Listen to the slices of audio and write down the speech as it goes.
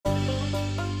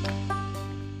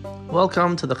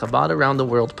Welcome to the Chabad Around the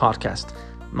World podcast.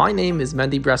 My name is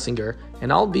Mendel,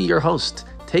 and I'll be your host,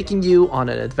 taking you on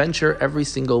an adventure every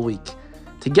single week.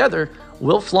 Together,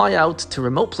 we'll fly out to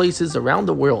remote places around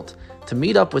the world to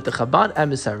meet up with the Chabad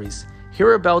emissaries,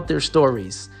 hear about their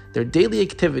stories, their daily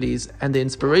activities, and the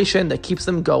inspiration that keeps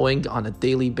them going on a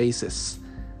daily basis.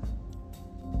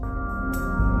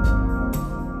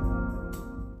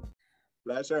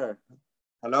 Pleasure.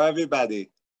 Hello, everybody.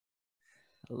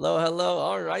 Hello.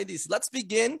 All righty. So let's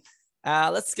begin.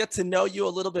 Let's get to know you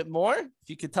a little bit more. If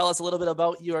you could tell us a little bit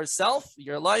about yourself,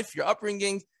 your life, your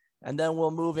upbringing, and then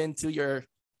we'll move into your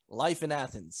life in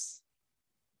Athens.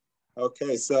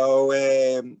 Okay, so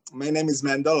my name is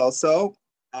Mendel also,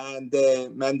 and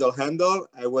Mendel Hendel.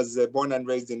 I was born and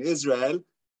raised in Israel,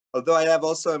 although I have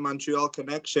also a Montreal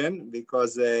connection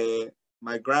because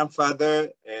my grandfather,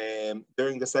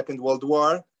 during the Second World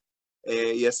War,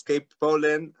 he escaped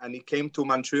Poland and he came to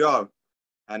Montreal.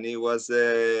 And he was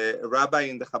a rabbi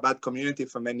in the Chabad community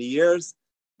for many years.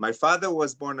 My father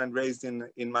was born and raised in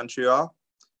Montreal.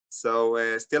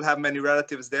 So still have many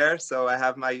relatives there. So I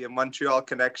have my Montreal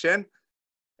connection.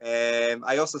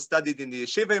 I also studied in the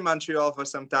yeshiva in Montreal for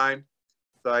some time.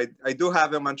 So I do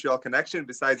have a Montreal connection.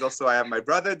 Besides, also I have my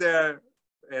brother there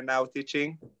now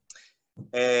teaching.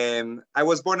 I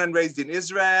was born and raised in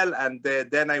Israel, and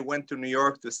then I went to New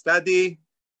York to study.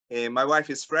 My wife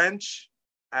is French,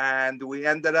 and we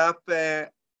ended up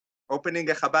opening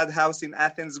a Chabad house in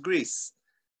Athens, Greece.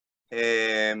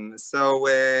 So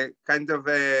kind of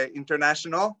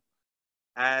international,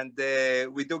 and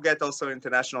we do get also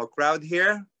international crowd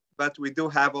here, but we do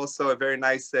have also a very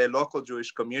nice local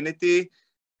Jewish community,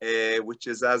 which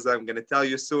is, as I'm going to tell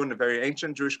you soon, a very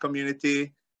ancient Jewish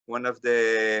community, one of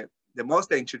the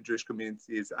most ancient Jewish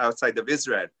communities outside of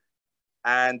Israel.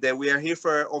 And we are here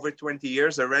for over 20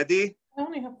 years already. I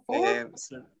only have 4.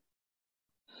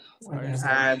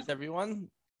 Sorry, everyone.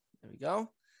 There we go.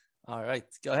 All right,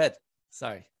 go ahead.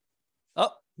 Sorry.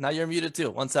 Oh, now you're muted too.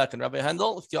 1 second. Rabbi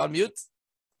Hendel, if you unmute.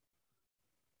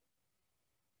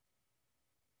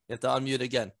 You have to unmute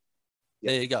again.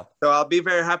 There you go. So I'll be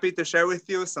very happy to share with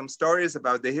you some stories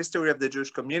about the history of the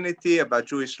Jewish community, about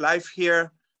Jewish life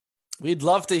here. We'd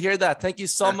love to hear that. Thank you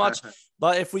so much.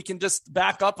 But if we can just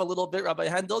back up a little bit, Rabbi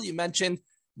Hendel, you mentioned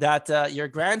that your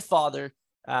grandfather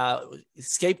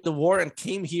escaped the war and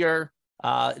came here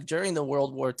during the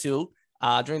World War II,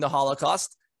 during the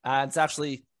Holocaust. And it's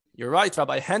actually, you're right,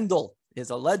 Rabbi Hendel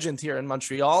is a legend here in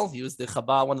Montreal. He was the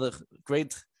Chabad, one of the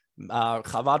great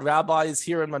Chabad rabbis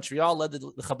here in Montreal, led the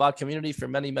Chabad community for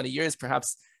many, many years.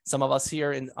 Perhaps some of us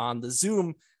here on the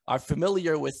Zoom are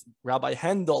familiar with Rabbi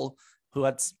Hendel, who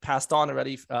had passed on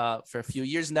already for a few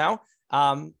years now.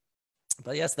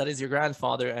 But yes, that is your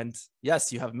grandfather. And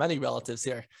yes, you have many relatives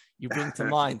here you bring to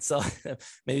mind. So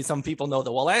maybe some people know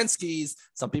the Wolanskis.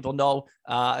 Some people know,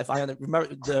 if I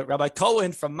remember, the Rabbi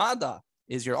Cohen from Mada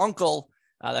is your uncle.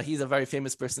 He's a very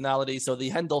famous personality. So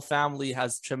the Hendel family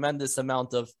has tremendous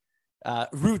amount of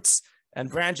roots and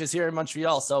branches here in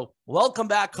Montreal. So welcome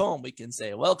back home, we can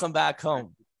say. Welcome back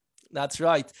home. That's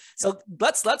right. So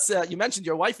let's you mentioned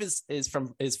your wife is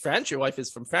French. Your wife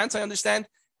is from France, I understand.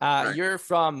 Right. You're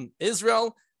from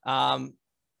Israel.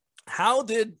 How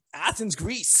did Athens,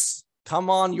 Greece come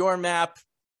on your map?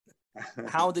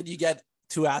 How did you get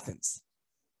to Athens?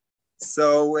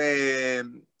 So the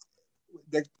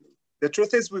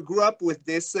truth is, we grew up with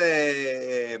this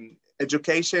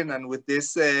education and with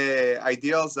this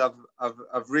ideals of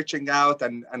reaching out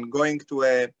and going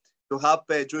to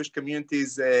help Jewish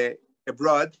communities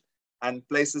abroad and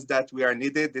places that we are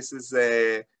needed. This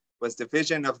was the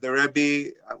vision of the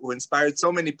Rabbi, who inspired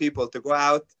so many people to go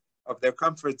out of their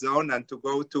comfort zone and to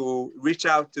go to reach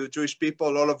out to Jewish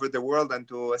people all over the world and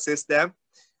to assist them.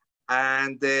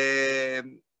 And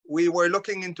we were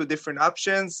looking into different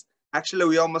options. Actually,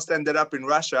 we almost ended up in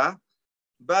Russia,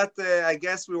 but I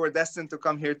guess we were destined to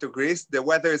come here to Greece. The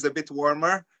weather is a bit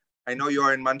warmer. I know you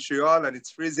are in Montreal and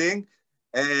it's freezing.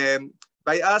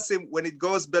 By us, when it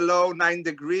goes below 9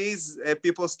 degrees,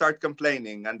 people start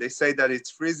complaining and they say that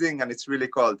it's freezing and it's really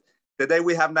cold. Today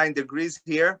we have 9 degrees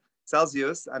here,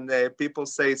 Celsius, and people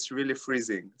say it's really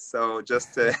freezing. So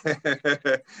just to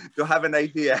have an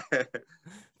idea.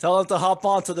 Tell them to hop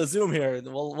on to the Zoom here.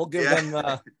 We'll give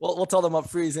them, we'll tell them what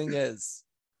freezing is.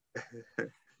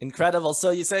 Incredible.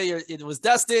 So you say it was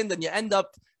destined and you end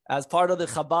up as part of the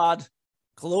Chabad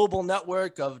global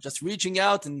network of just reaching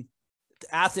out, and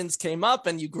Athens came up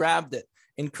and you grabbed it.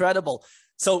 Incredible.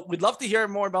 So we'd love to hear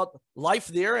more about life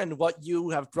there and what you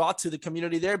have brought to the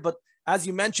community there. But as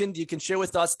you mentioned, you can share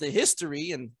with us the history,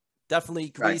 and definitely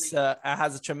Greece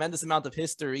has a tremendous amount of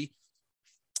history.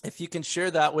 If you can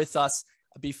share that with us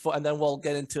before, and then we'll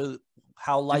get into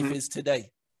how life is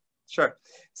today. Sure.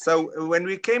 So when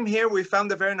we came here, we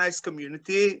found a very nice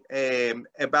community,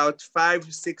 about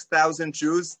 6,000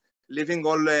 Jews living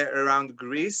all around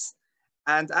Greece.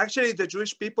 And actually the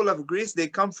Jewish people of Greece, they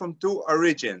come from two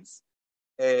origins.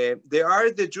 They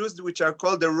are the Jews which are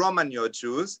called the Romano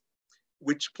Jews,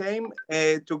 which came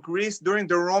to Greece during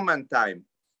the Roman time,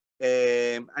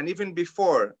 and even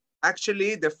before.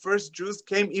 Actually, the first Jews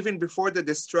came even before the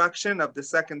destruction of the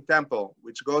Second Temple,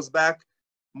 which goes back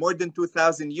more than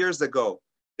 2,000 years ago.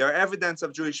 There are evidence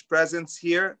of Jewish presence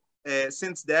here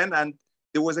since then, and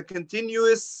there was a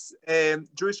continuous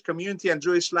Jewish community and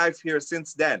Jewish life here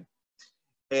since then.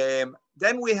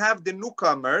 Then we have the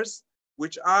newcomers,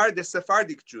 which are the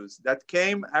Sephardic Jews that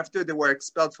came after they were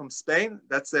expelled from Spain.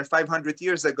 That's 500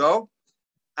 years ago.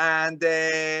 And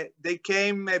they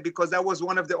came because that was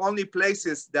one of the only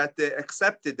places that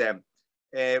accepted them.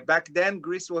 Back then,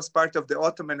 Greece was part of the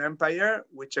Ottoman Empire,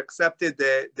 which accepted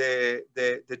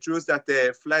the Jews that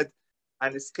fled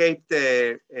and escaped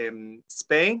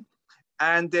Spain.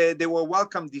 And they were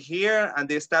welcomed here, and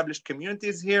they established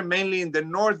communities here, mainly in the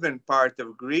northern part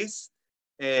of Greece.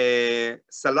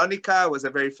 Salonika was a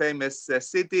very famous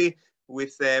city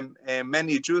with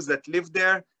many Jews that lived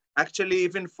there. Actually,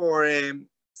 even for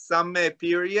some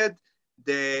period,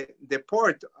 the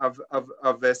port of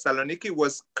Saloniki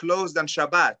was closed on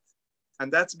Shabbat.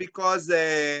 And that's because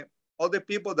all the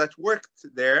people that worked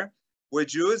there were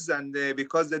Jews, and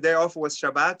because the day off was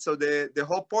Shabbat, so the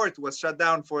whole port was shut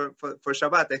down for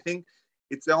Shabbat. I think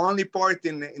it's the only port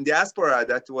in diaspora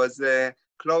that was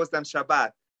closed on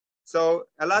Shabbat. So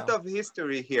a lot of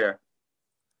history here.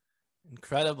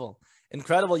 Incredible.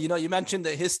 You know, you mentioned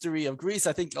the history of Greece.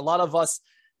 I think a lot of us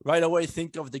right away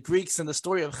think of the Greeks and the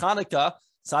story of Hanukkah.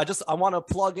 So I want to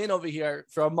plug in over here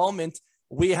for a moment.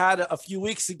 We had a few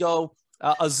weeks ago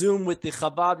a Zoom with the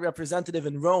Chabad representative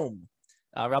in Rome,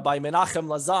 Rabbi Menachem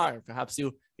Lazar. Perhaps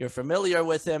you're familiar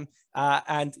with him,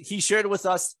 and he shared with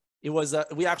us. It was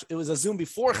a Zoom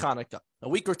before Hanukkah, a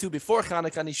week or two before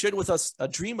Hanukkah, and he shared with us a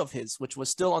dream of his, which was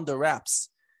still under wraps.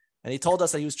 And he told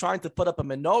us that he was trying to put up a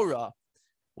menorah,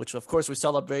 which of course we're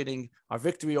celebrating our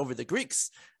victory over the Greeks,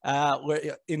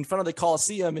 in front of the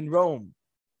Colosseum in Rome.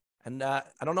 And I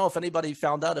don't know if anybody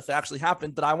found out if it actually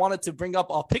happened, but I wanted to bring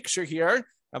up a picture here.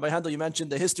 Rabbi Hendel, you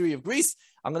mentioned the history of Greece.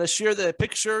 I'm going to share the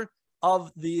picture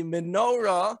of the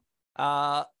menorah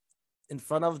in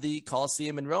front of the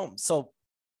Colosseum in Rome. So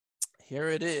here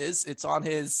it is. It's on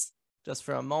his, just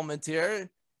for a moment here.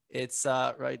 It's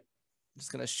right. I'm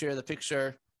just going to share the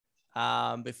picture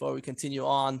before we continue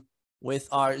on with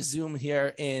our Zoom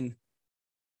here in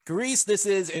Greece. This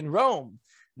is in Rome,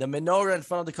 the menorah in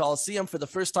front of the Colosseum for the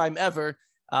first time ever,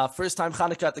 first time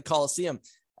Hanukkah at the Colosseum.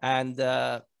 And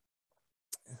there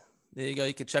you go.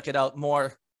 You can check it out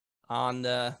more on,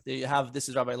 there you have, this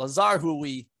is Rabbi Lazar, who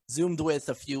we Zoomed with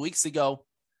a few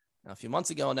months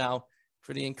ago now.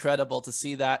 Pretty incredible to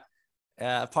see that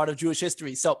part of Jewish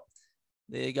history. So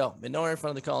there you go. Menorah in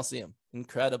front of the Colosseum.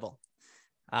 Incredible.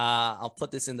 I'll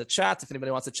put this in the chat. If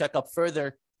anybody wants to check up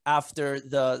further after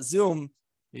the Zoom,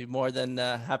 be more than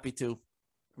happy to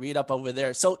read up over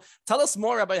there. So tell us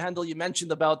more, Rabbi Hendel. You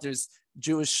mentioned about there's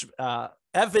Jewish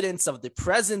evidence of the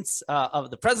presence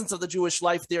of the Jewish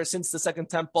life there since the Second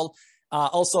Temple.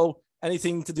 Also,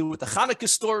 anything to do with the Hanukkah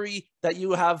story that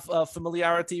you have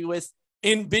familiarity with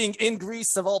in being in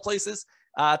Greece of all places.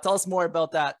 Tell us more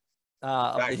about that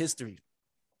of the history.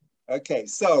 Okay,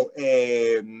 so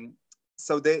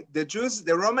the Jews,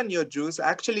 the Roman Jews,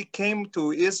 actually came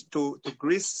to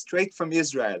Greece straight from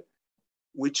Israel,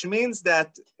 which means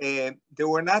that they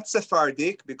were not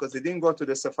Sephardic because they didn't go to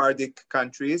the Sephardic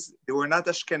countries. They were not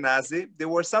Ashkenazi. They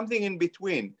were something in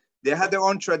between. They had their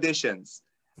own traditions,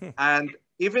 and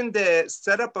even the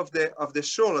setup of the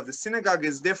shul, of the synagogue,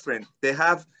 is different. They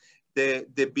have the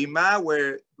bima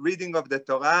where reading of the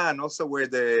Torah and also where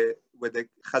the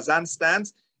Chazan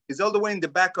stands is all the way in the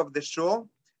back of the shul.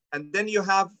 And then you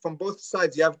have, from both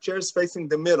sides, you have chairs facing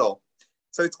the middle.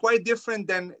 So it's quite different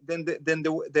than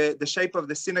the shape of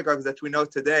the synagogues that we know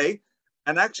today.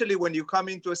 And actually, when you come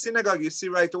into a synagogue, you see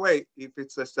right away if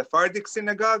it's a Sephardic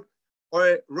synagogue or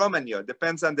a Romano,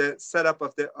 depends on the setup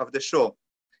of the shul.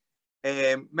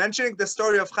 Mentioning the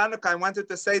story of Hanukkah, I wanted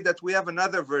to say that we have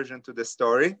another version to the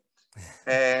story.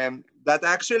 That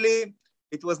actually,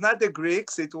 it was not the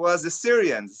Greeks, it was the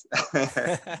Syrians.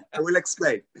 I will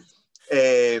explain.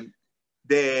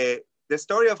 The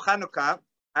story of Hanukkah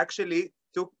actually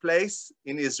took place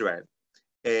in Israel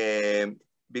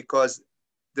because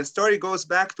the story goes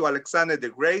back to Alexander the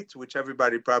Great, which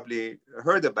everybody probably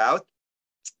heard about.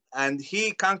 and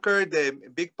he conquered a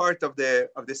big part of the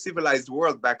civilized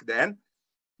world back then,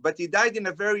 but he died in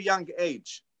a very young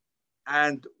age.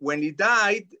 And when he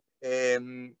died,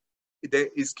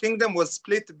 his kingdom was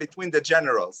split between the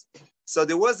generals. So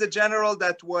there was a general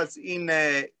that was in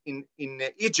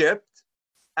Egypt,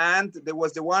 and there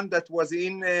was the one that was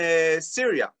in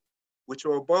Syria, which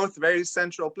were both very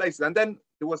central places. And then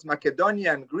there was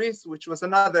Macedonia and Greece, which was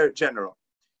another general.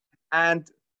 And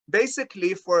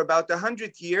basically, for about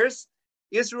 100 years,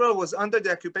 Israel was under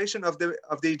the occupation of the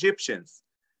Egyptians.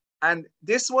 And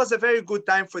this was a very good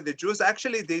time for the Jews.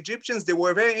 Actually, the Egyptians, they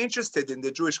were very interested in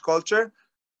the Jewish culture.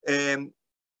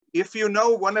 If you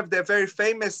know, one of the very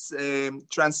famous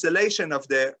translation of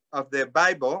the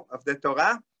Bible, of the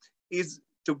Torah, is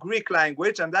to Greek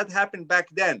language, and that happened back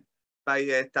then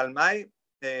by Ptolemy,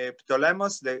 the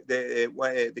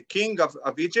king of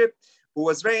Egypt, who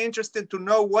was very interested to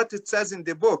know what it says in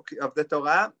the book of the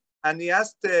Torah, and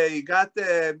he got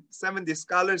 70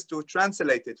 scholars to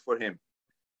translate it for him.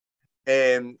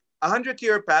 100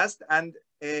 years passed, and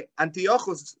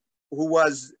Antiochus, who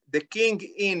was the king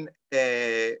in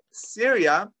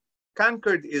Syria,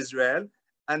 conquered Israel,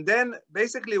 and then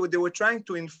basically they were trying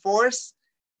to enforce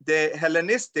the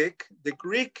Hellenistic, the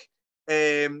Greek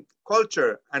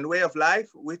culture and way of life,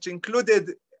 which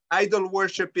included idol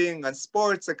worshipping and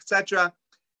sports, etc.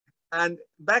 And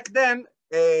back then,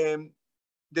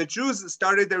 the Jews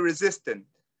started a resistance,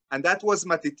 and that was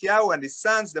Matityahu and his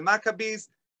sons, the Maccabees.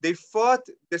 They fought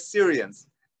the Syrians,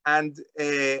 and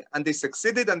they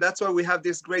succeeded, and that's why we have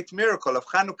this great miracle of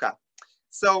Hanukkah.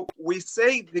 So we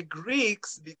say the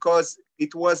Greeks because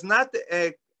it was not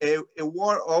a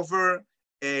war over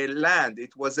land.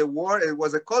 It was a war. It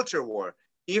was a culture war.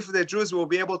 If the Jews will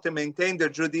be able to maintain their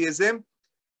Judaism,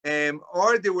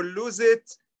 or they will lose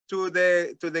it to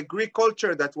the Greek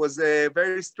culture that was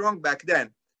very strong back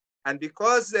then. And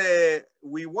because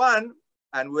we won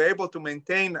and we're able to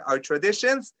maintain our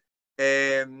traditions,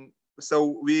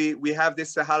 so we have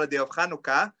this holiday of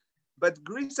Hanukkah. But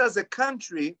Greece as a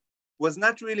country was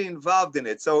not really involved in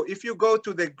it. So if you go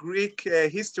to the Greek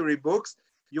history books,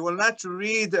 you will not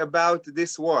read about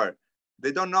this war.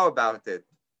 They don't know about it.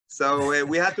 So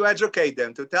we had to educate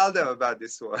them, to tell them about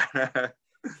this war.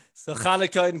 So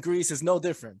Hanukkah in Greece is no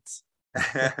different.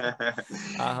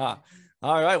 Uh-huh.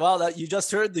 All right. Well, you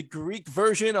just heard the Greek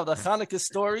version of the Hanukkah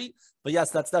story. But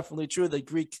yes, that's definitely true.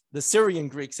 The Syrian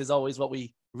Greeks is always what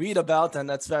we read about. And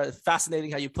that's very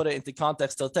fascinating how you put it into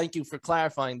context. So thank you for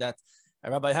clarifying that,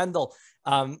 Rabbi Hendel.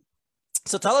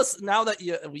 So tell us, now that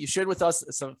you shared with us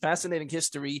some fascinating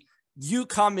history, you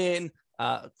come in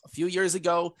a few years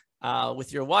ago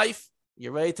with your wife.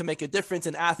 You're ready to make a difference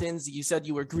in Athens. You said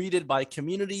you were greeted by a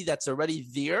community that's already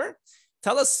there.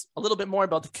 Tell us a little bit more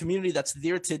about the community that's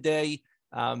there today,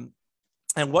 and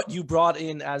what you brought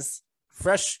in as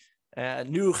fresh,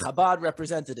 new Chabad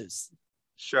representatives.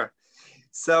 Sure.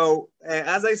 So,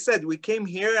 as I said, we came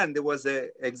here and there was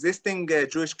an existing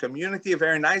Jewish community,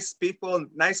 very nice people,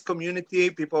 nice community.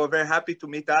 People were very happy to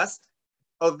meet us.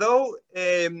 Although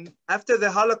after the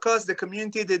Holocaust, the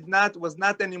community was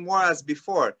not anymore as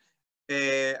before.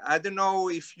 I don't know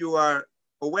if you are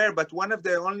aware, but one of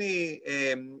the only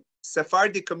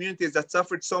Sephardi communities that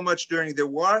suffered so much during the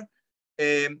war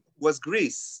was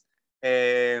Greece.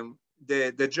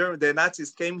 The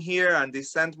Nazis came here and they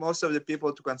sent most of the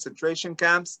people to concentration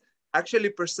camps. Actually,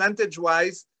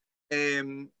 percentage-wise,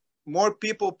 more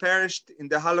people perished in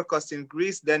the Holocaust in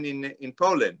Greece than in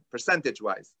Poland,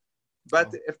 percentage-wise.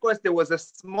 But of course, there was a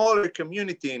smaller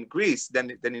community in Greece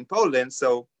than in Poland.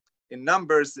 So in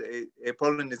numbers,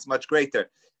 Poland is much greater.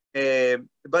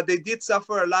 But they did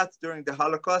suffer a lot during the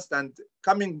Holocaust, and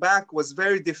coming back was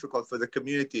very difficult for the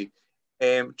community.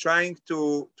 Trying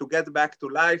to get back to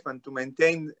life and to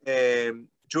maintain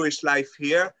Jewish life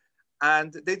here.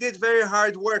 And they did very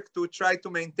hard work to try to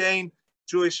maintain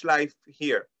Jewish life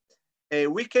here.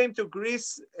 We came to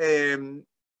Greece 20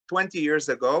 years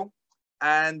ago,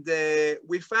 and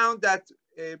we found that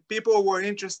people were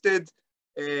interested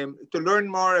to learn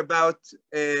more about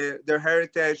their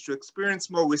heritage, to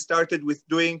experience more. We started with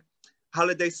doing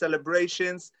holiday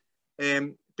celebrations.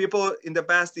 People in the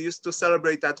past, they used to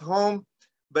celebrate at home.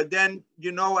 But then,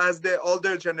 you know, as the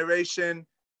older generation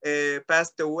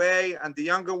passed away and the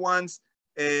younger ones,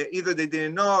 either they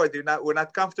didn't know or were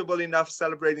not comfortable enough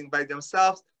celebrating by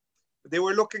themselves. They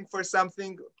were looking for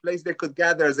something, place they could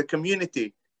gather as a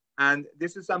community. And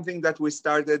this is something that we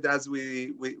started as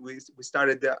we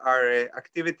started our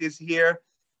activities here.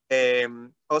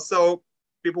 Also,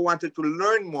 people wanted to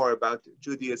learn more about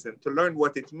Judaism, to learn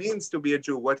what it means to be a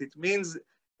Jew, what it means,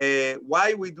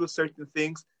 why we do certain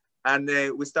things. And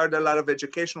we started a lot of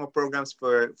educational programs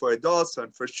for adults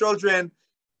and for children.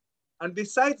 And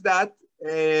besides that,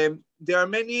 there are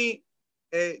many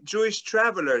Jewish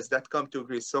travelers that come to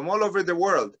Greece from all over the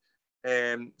world,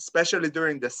 especially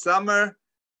during the summer.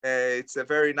 It's a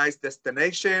very nice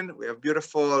destination. We have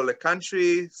beautiful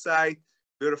countryside,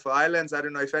 beautiful islands. I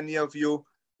don't know if any of you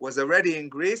was already in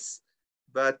Greece,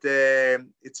 but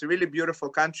it's a really beautiful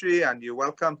country and you're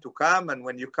welcome to come. And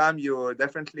when you come, you're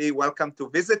definitely welcome to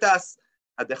visit us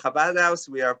at the Chabad House.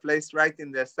 We are placed right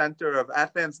in the center of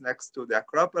Athens, next to the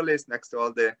Acropolis, next to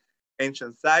all the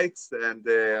ancient sites and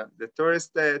the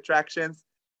tourist attractions.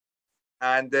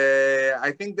 And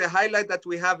I think the highlight that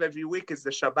we have every week is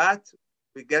the Shabbat.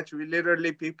 We get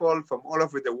literally people from all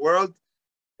over the world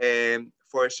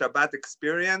for a Shabbat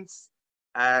experience.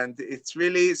 And it's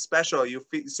really special. You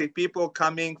see people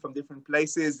coming from different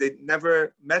places. They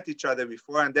never met each other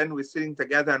before. And then we're sitting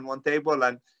together on one table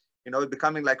and, you know,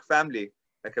 becoming like family,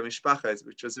 like a mishpachas,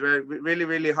 which was really,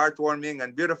 really heartwarming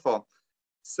and beautiful.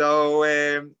 So,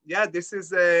 yeah, this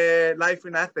is life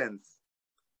in Athens.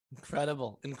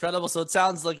 Incredible. Incredible. So it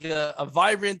sounds like a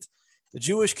vibrant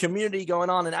Jewish community going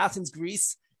on in Athens,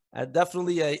 Greece.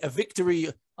 Definitely a victory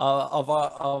of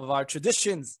our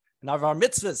traditions and of our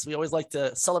mitzvahs. We always like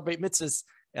to celebrate mitzvahs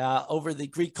over the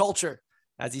Greek culture.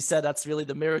 As you said, that's really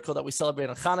the miracle that we celebrate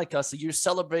on Hanukkah. So you're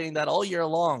celebrating that all year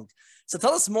long. So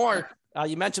tell us more.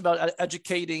 You mentioned about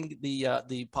educating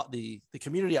the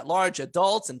community at large,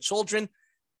 adults and children.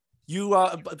 You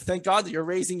thank God that you're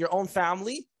raising your own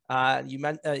family.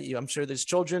 I'm sure there's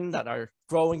children that are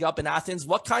growing up in Athens.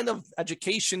 What kind of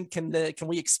education can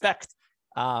we expect?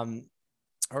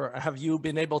 Or have you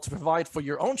been able to provide for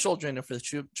your own children or for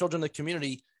the children of the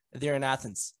community there in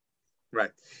Athens?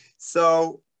 Right.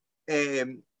 So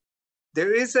there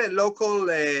is a local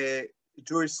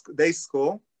Jewish day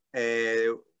school,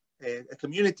 a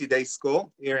community day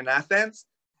school here in Athens.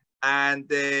 And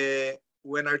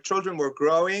when our children were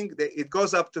growing, it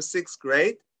goes up to 6th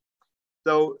grade.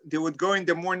 So they would go in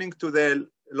the morning to the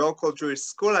local Jewish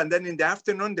school, and then in the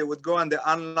afternoon, they would go on the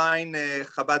online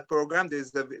Chabad program.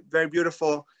 There's a very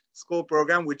beautiful school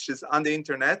program, which is on the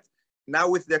internet. Now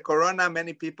with the Corona,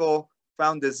 many people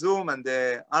found the Zoom and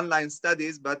the online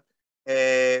studies, but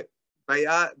by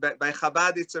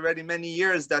Chabad, it's already many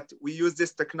years that we use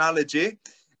this technology.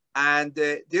 And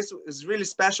this is really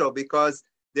special because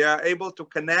they are able to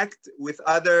connect with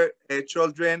other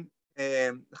children,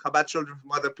 Chabad children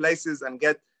from other places, and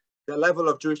get the level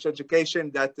of Jewish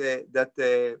education that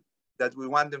we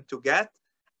want them to get.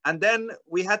 And then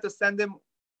we had to send them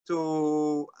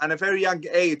on a very young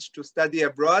age to study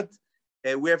abroad.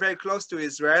 We are very close to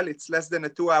Israel. It's less than a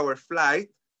 2-hour flight.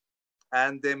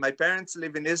 And my parents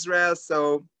live in Israel,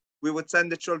 so we would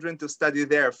send the children to study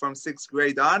there from 6th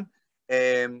grade on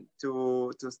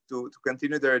to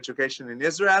continue their education in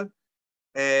Israel.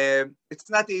 It's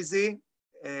not easy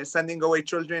sending away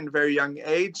children at a very young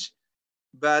age,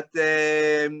 but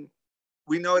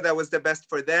we know that was the best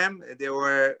for them. They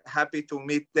were happy to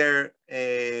meet their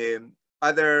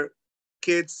other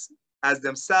kids as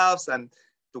themselves and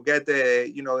to get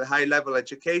a high-level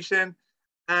education.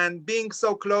 And being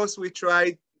so close, we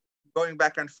tried going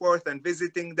back and forth and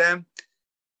visiting them.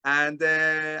 And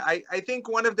I think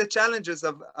one of the challenges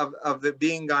of the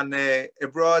being on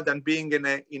abroad and being in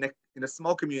a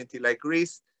small community like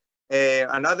Greece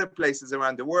and other places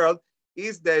around the world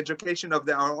is the education of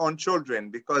our own children.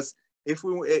 Because if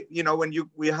when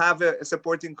we have a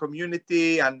supporting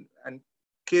community and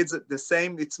kids the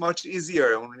same, it's much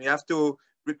easier. When you have to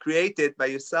recreate it by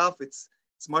yourself, it's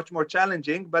much more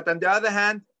challenging. But on the other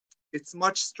hand, it's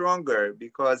much stronger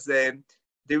because they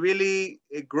really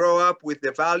grow up with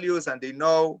the values and they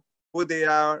know who they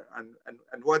are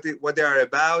and what they are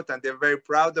about, and they're very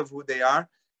proud of who they are.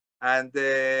 And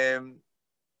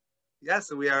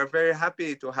yes, we are very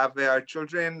happy to have our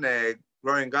children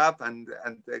growing up and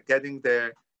getting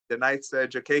the nice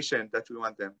education that we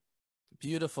want them.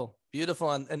 Beautiful,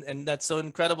 beautiful, and that's so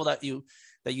incredible that you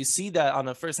see that on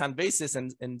a first-hand basis,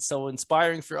 and so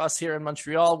inspiring for us here in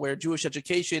Montreal, where Jewish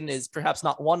education is perhaps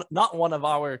not one of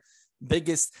our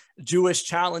biggest Jewish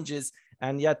challenges,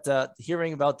 and yet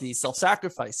hearing about the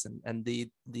self-sacrifice and the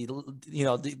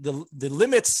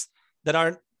limits that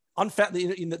aren't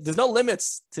there's no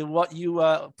limits to what you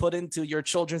put into your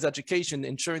children's education,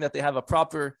 ensuring that they have a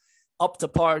proper, up to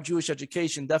par Jewish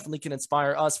education definitely can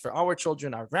inspire us for our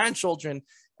children, our grandchildren,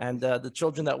 and the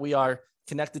children that we are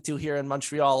connected to here in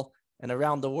Montreal and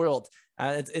around the world.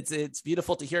 And it's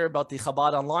beautiful to hear about the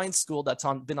Chabad online school that's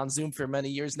been on Zoom for many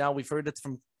years now. We've heard it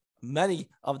from many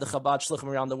of the Chabad shluchim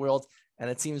around the world, and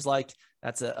it seems like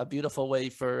that's a beautiful way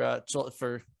for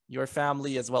your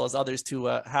family as well as others to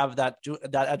have that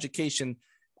education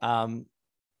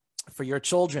for your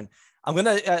children. I'm going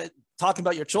to talk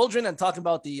about your children and talk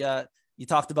about you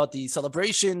talked about the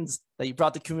celebrations that you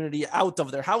brought the community out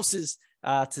of their houses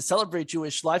to celebrate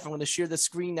Jewish life. I'm going to share the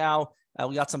screen now.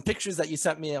 We got some pictures that you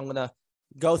sent me. I'm going to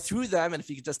go through them, and if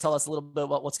you could just tell us a little bit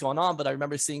about what's going on. But I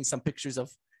remember seeing some pictures of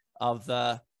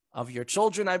your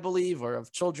children, I believe, or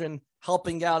of children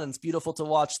helping out, and it's beautiful to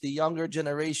watch the younger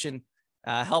generation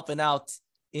helping out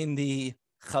in the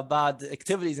Chabad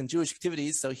activities and Jewish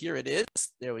activities. So here it is.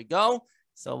 There we go.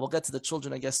 So we'll get to the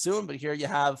children, I guess, soon. But here you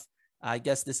have, I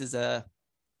guess this is a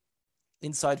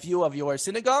inside view of your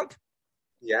synagogue.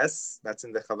 Yes, that's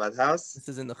in the Chabad house. This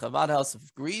is in the Chabad house of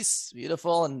Greece.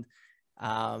 Beautiful. And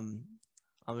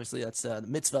obviously that's the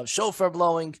mitzvah of shofar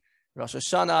blowing, Rosh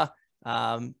Hashanah.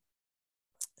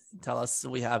 Tell us,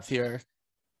 we have here,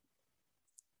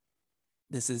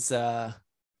 this is,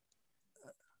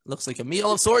 looks like a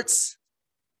meal of sorts.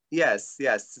 Yes.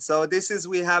 So this is,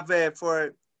 we have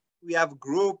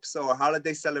groups or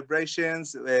holiday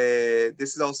celebrations.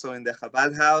 This is also in the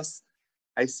Chabad house.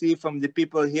 I see from the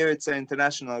people here, it's an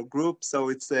international group. So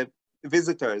it's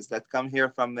visitors that come here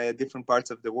from different parts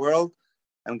of the world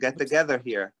and get together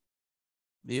here.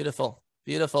 Beautiful.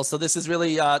 So this is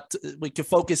really, we could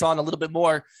focus on a little bit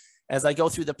more as I go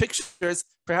through the pictures.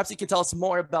 Perhaps you can tell us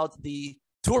more about the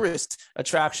tourist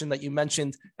attraction that you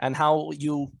mentioned and how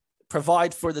you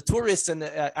provide for the tourists and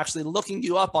actually looking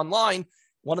you up online.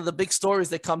 One of the big stories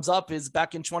that comes up is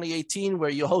back in 2018, where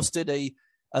you hosted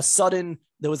a sudden,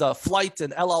 there was a flight,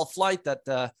 an El Al flight that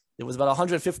there was about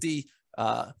 150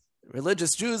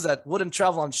 religious Jews that wouldn't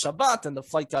travel on Shabbat, and the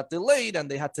flight got delayed and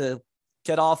they had to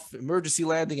get off, emergency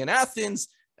landing in Athens,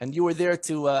 and you were there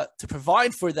to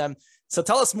provide for them. So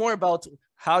tell us more about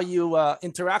how you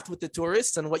interact with the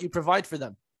tourists and what you provide for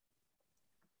them.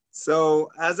 So,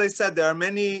 as I said, there are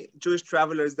many Jewish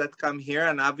travelers that come here,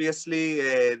 and obviously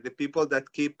the people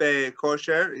that keep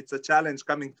kosher, it's a challenge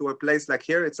coming to a place like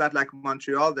here. It's not like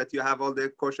Montreal that you have all the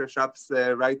kosher shops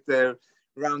right there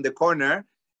around the corner.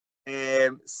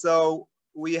 So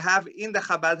we have in the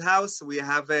Chabad house, we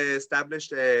have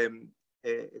established a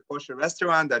kosher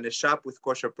restaurant and a shop with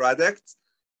kosher products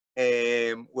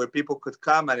where people could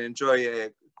come and enjoy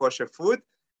kosher food.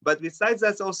 But besides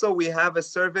that, also we have a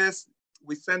service.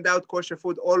 We send out kosher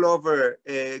food all over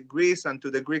Greece and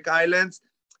to the Greek islands.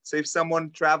 So if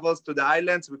someone travels to the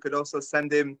islands, we could also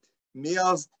send them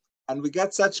meals. And we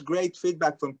get such great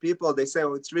feedback from people. They say,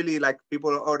 oh, it's really like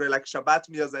people order like Shabbat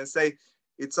meals and say,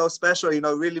 it's so special,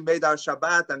 really made our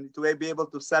Shabbat, and to be able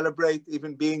to celebrate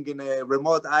even being in a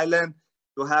remote island,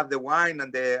 to have the wine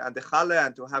and the challah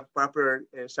and to have proper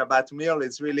Shabbat meal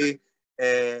is really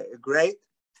great.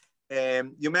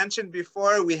 You mentioned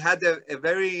before, we had a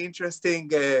very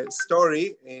interesting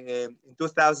story in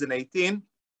 2018.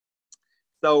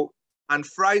 So on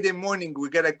Friday morning, we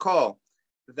get a call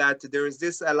that there is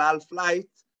this El Al flight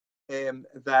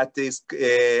that is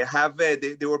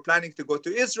they were planning to go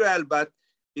to Israel, but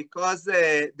because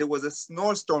there was a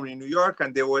snowstorm in New York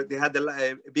and they had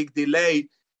a big delay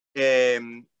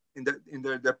in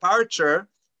their departure,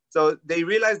 so they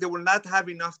realized they will not have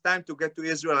enough time to get to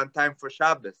Israel on time for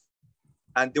Shabbos.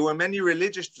 And there were many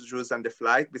religious Jews on the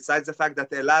flight, besides the fact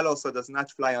that El Al also does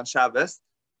not fly on Shabbos.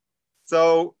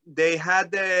 So they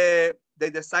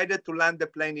decided to land the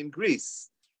plane in Greece.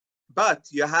 But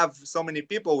you have so many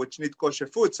people which need kosher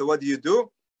food. So what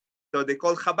do? So they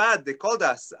called Chabad, they called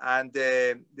us, and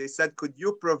they said, could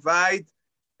you provide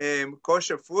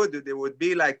kosher food? There would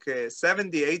be like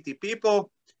 70, 80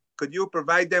 people. Could you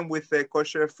provide them with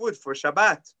kosher food for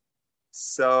Shabbat?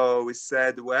 So we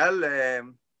said, well,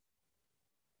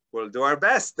 we'll do our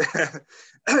best.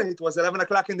 It was 11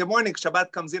 o'clock in the morning.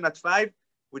 Shabbat comes in at 5.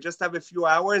 We just have a few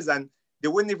hours, and they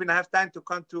wouldn't even have time to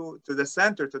come to the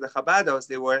center, to the Chabad house.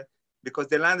 Because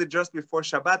they landed just before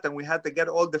Shabbat, and we had to get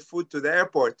all the food to the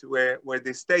airport where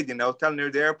they stayed in a hotel near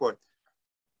the airport.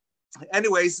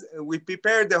 Anyways, we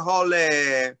prepared the whole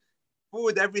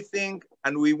food, everything,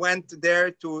 and we went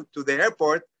there to the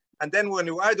airport. And then when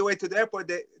we were on the way to the airport,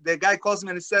 the guy calls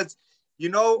me and he says,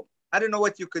 I don't know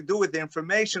what you could do with the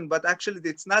information, but actually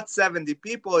it's not 70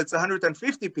 people, it's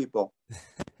 150 people.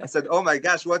 I said, oh my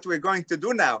gosh, what we're going to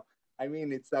do now? I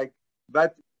mean, it's like,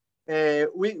 but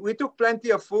we took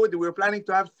plenty of food. We were planning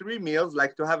to have 3 meals,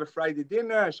 like to have a Friday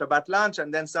dinner, a Shabbat lunch,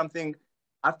 and then something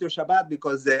after Shabbat,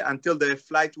 because until the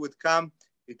flight would come,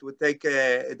 it would take,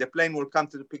 the plane will come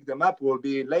to pick them up, we'll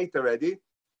be late already.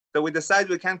 So we decided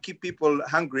we can't keep people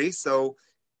hungry. So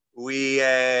we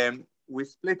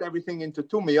split everything into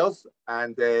 2 meals,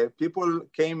 and people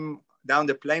came down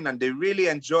the plane and they really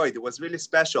enjoyed. It was really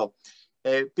special.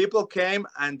 People came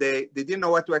and they didn't know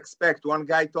what to expect. One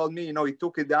guy told me, he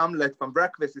took the omelet from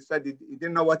breakfast. He said he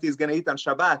didn't know what he's going to eat on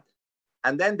Shabbat.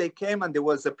 And then they came and there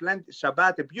was a planned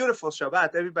Shabbat, a beautiful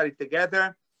Shabbat, everybody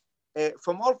together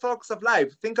from all walks of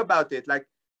life. Think about it. Like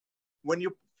when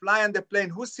you fly on the plane,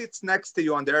 who sits next to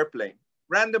you on the airplane?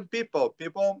 Random people,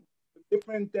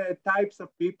 different types of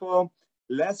people,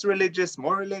 less religious,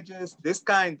 more religious, this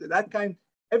kind, that kind.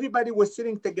 Everybody was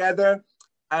sitting together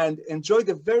and enjoyed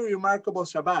a very remarkable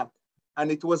Shabbat.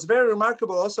 And it was very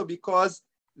remarkable also because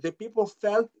the people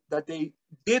felt that they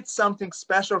did something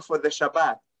special for the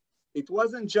Shabbat. It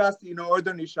wasn't just,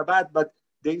 ordinary Shabbat, but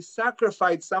they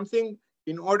sacrificed something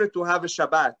in order to have a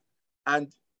Shabbat.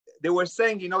 And they were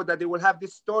saying, that they will have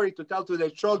this story to tell to their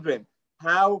children,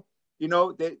 how,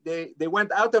 they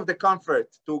went out of the comfort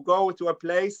to go to a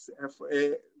place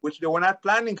which they were not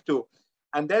planning to,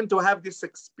 and then to have this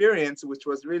experience, which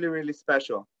was really, really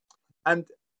special. And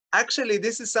actually,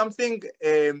 this is something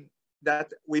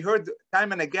that we heard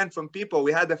time and again from people.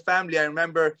 We had a family, I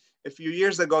remember a few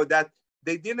years ago, that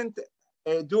they didn't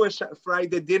do a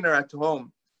Friday dinner at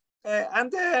home.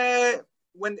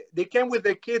 When they came with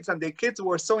their kids and their kids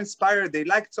were so inspired, they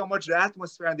liked so much the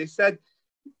atmosphere, and they said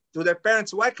to their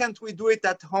parents, why can't we do it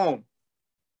at home?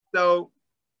 So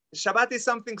Shabbat is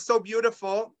something so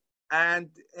beautiful. And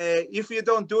if you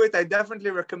don't do it, I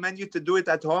definitely recommend you to do it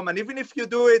at home. And even if you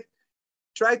do it,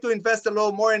 try to invest a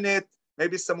little more in it,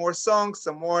 maybe some more songs,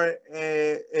 some more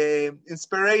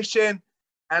inspiration,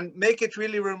 and make it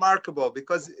really remarkable,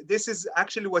 because this is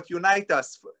actually what unites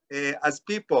us as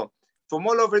people from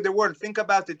all over the world. Think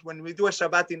about it. When we do a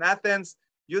Shabbat in Athens,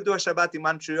 you do a Shabbat in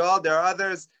Montreal, there are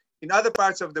others in other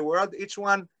parts of the world. Each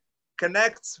one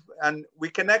connects, and we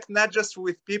connect not just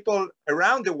with people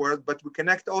around the world, but we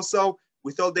connect also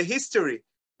with all the history,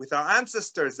 with our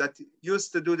ancestors that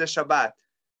used to do the Shabbat.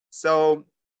 So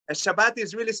a Shabbat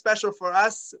is really special for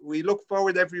us. We look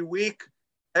forward every week.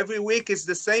 Every week is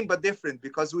the same but different,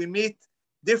 because we meet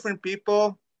different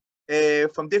people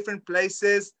from different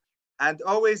places, and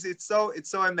always it's so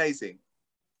amazing.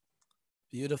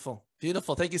 Beautiful.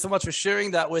 Thank you so much for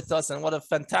sharing that with us, and what a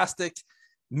fantastic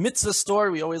mitzvah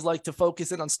story. We always like to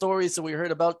focus in on stories, so we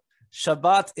heard about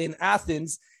Shabbat in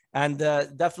Athens, and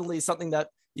definitely something that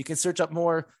you can search up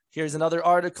more. Here's another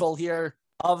article here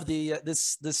of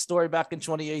this story back in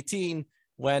 2018,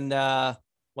 when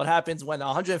what happens when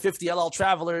 150 LL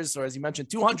travelers, or as you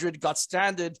mentioned, 200 got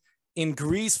stranded in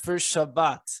Greece for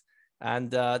Shabbat.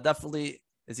 And definitely,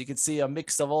 as you can see, a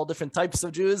mix of all different types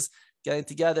of Jews getting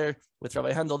together with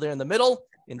Rabbi Hendel there in the middle,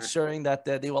 ensuring that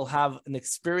they will have an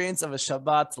experience of a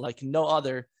Shabbat like no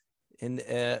other in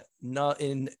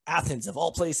Athens, of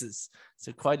all places.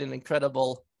 So quite an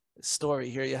incredible story.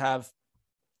 Here you have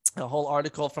a whole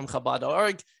article from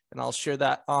Chabad.org, and I'll share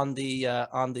that on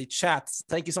the chat.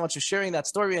 Thank you so much for sharing that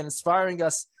story and inspiring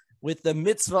us with the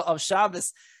mitzvah of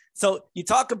Shabbos. So you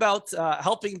talk about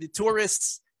helping the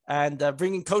tourists and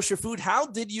bringing kosher food. How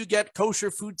did you get kosher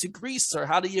food to Greece, or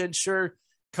how do you ensure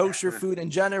kosher food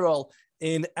in general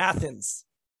in Athens?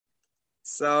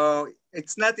 So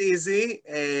it's not easy.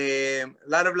 A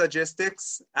lot of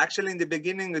logistics. Actually, in the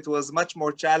beginning, it was much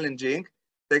more challenging.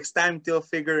 It takes time till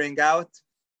figuring out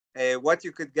what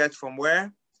you could get from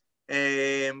where.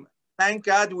 Thank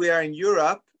God we are in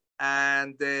Europe,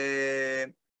 and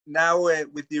now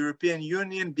with the European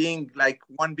Union being like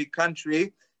one big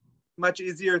country, much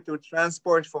easier to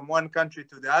transport from one country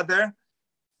to the other.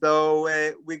 So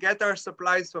we get our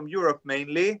supplies from Europe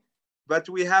mainly, but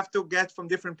we have to get from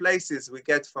different places. We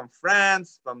get from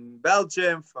France, from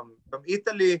Belgium, from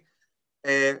Italy,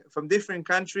 from different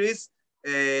countries.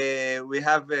 We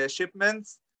have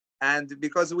shipments. And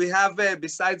because we have,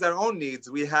 besides our own needs,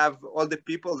 we have all the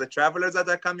people, the travelers that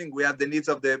are coming. We have the needs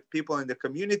of the people in the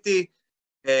community,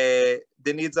 the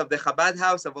needs of the Chabad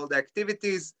house, of all the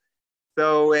activities.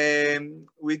 So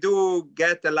we do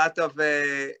get a lot of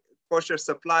kosher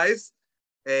supplies.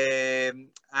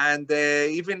 And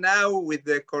even now with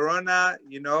the corona,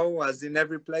 as in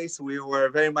every place, we were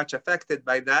very much affected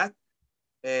by that.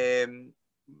 There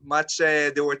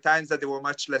were times that there were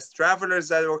much less travelers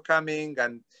that were coming,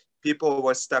 and people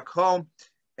were stuck home.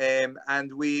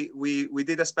 And we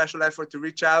did a special effort to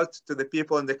reach out to the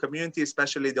people in the community,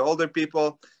 especially the older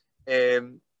people,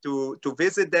 to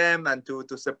visit them and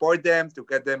to support them, to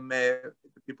get them, the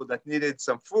people that needed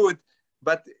some food,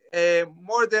 but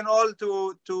more than all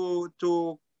to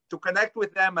connect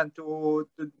with them and to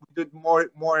do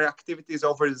more activities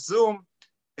over Zoom.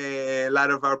 A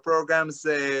lot of our programs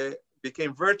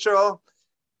became virtual,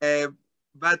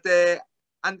 but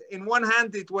and in one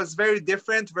hand, it was very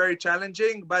different, very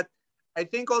challenging, but I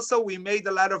think also we made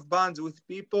a lot of bonds with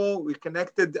people. We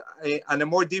connected on a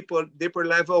more deeper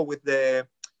level with the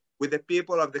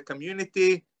people of the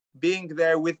community, being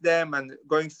there with them and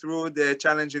going through the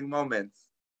challenging moments.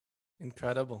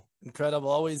 Incredible, incredible.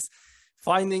 Always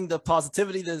finding the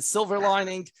positivity, the silver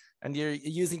lining, and you're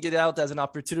using it out as an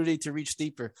opportunity to reach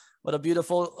deeper. What a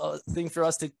beautiful thing for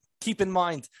us to keep in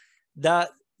mind. That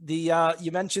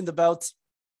you mentioned about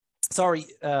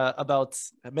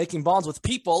making bonds with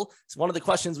people. So one of the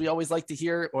questions we always like to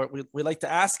hear, or we like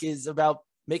to ask, is about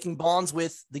making bonds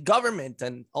with the government,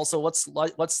 and also what's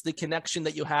the connection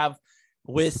that you have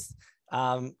with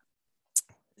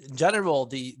in general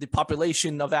the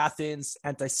population of Athens,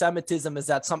 anti-Semitism. Is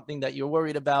that something that you're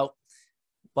worried about?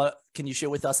 But can you share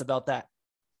with us about that?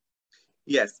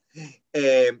 Yes.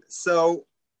 There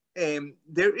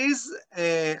is,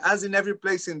 as in every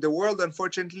place in the world,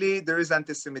 unfortunately, there is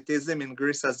anti-Semitism in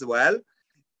Greece as well.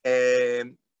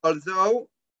 Although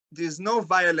there's no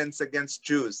violence against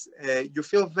Jews, you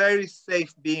feel very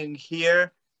safe being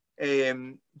here.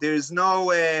 There's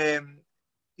no,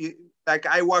 like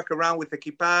I walk around with a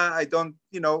kippah, I don't,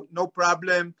 no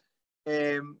problem.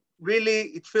 Really,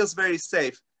 it feels very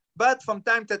safe. But from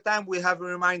time to time, we have a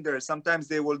reminder. Sometimes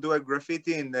they will do a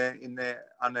graffiti on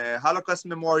a Holocaust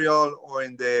memorial or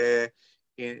in the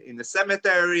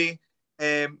cemetery.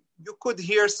 You could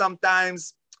hear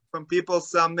sometimes from people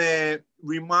some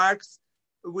remarks,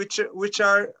 which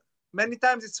are many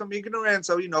times it's from ignorance.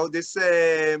 So this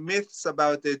myths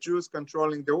about the Jews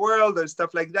controlling the world or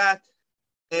stuff like that.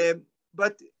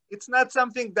 But it's not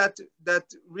something that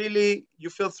really you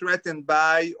feel threatened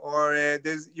by, or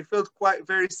you feel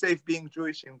very safe being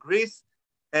Jewish in Greece.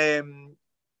 In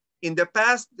the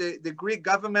past, the Greek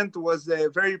government was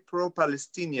very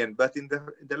pro-Palestinian, but in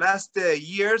the last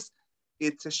years,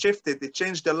 it shifted, it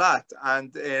changed a lot.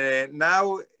 And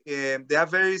now they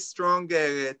have very strong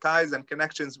ties and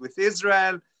connections with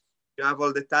Israel. You have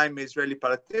all the time Israeli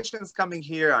politicians coming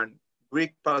here and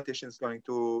Greek politicians going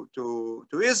to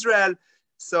Israel.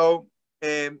 So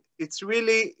it's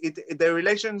really, the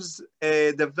relations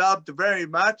developed very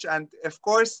much. And of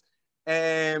course,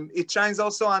 it shines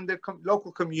also on the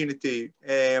local community.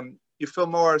 You feel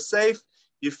more safe,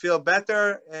 you feel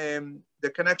better. The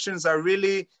connections are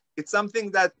really, it's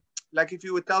something that, like if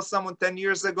you would tell someone 10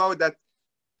 years ago that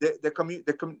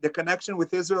the connection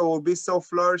with Israel will be so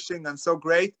flourishing and so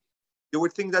great, you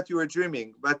would think that you were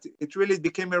dreaming, but it really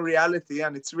became a reality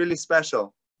and it's really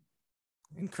special.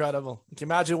 Incredible. You can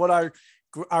imagine what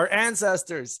our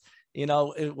ancestors,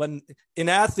 when in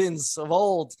Athens of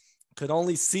old, could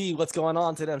only see what's going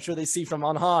on today. I'm sure they see from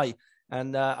on high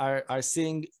and are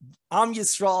seeing Am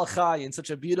Yisrael Chai in such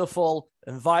a beautiful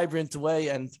and vibrant way.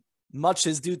 And much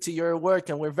is due to your work.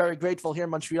 And we're very grateful here in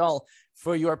Montreal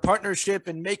for your partnership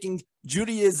in making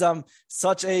Judaism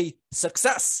such a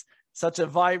success, such a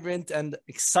vibrant and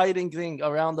exciting thing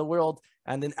around the world,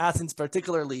 and in Athens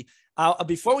particularly.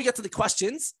 Before we get to the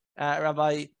questions,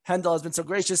 Rabbi Hendel has been so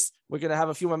gracious. We're going to have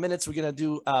a few more minutes. We're going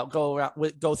to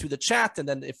go through the chat, and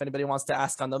then if anybody wants to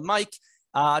ask on the mic,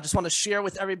 I just want to share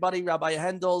with everybody Rabbi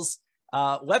Hendel's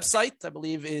website, I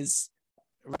believe, is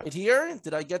right here.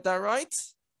 Did I get that right?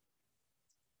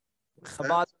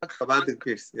 Chabad.gr.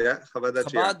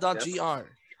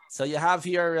 So you have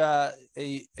here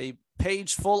a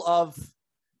page full of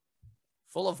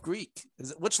Greek.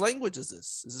 Which language is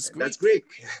this? Is this Greek? That's Greek.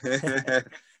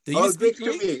 Do you speak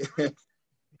Greek? To me.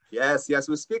 Yes,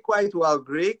 we speak quite well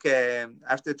Greek.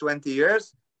 After 20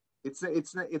 years, it's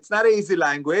not an easy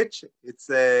language. It's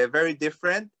very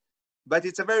different, but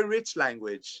it's a very rich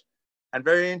language and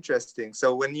very interesting.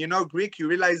 So when you know Greek, you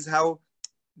realize how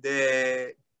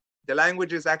the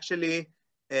languages actually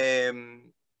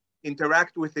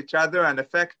interact with each other and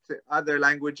affect other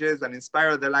languages and inspire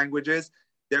other languages.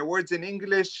 There are words in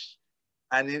English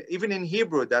and even in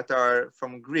Hebrew that are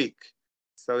from Greek.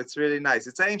 So it's really nice.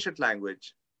 It's an ancient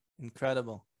language.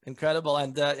 Incredible.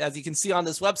 And as you can see on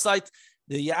this website,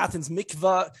 the Athens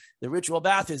mikvah, the ritual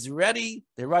bath is ready.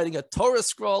 They're writing a Torah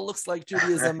scroll. Looks like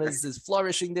Judaism is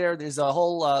flourishing there. There's a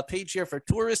whole page here for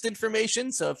tourist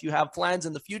information. So if you have plans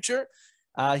in the future,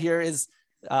 here is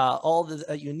all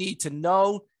that you need to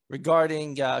know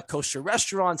regarding kosher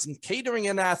restaurants and catering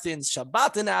in Athens,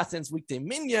 Shabbat in Athens, weekday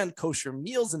minyan, kosher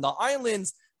meals in the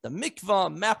islands, the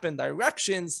mikvah, map and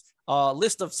directions,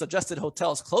 list of suggested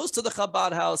hotels close to the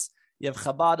Chabad house. You have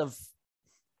Chabad of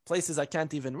places I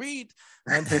can't even read,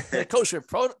 and the kosher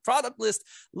product list.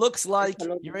 Looks like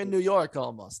you're in New York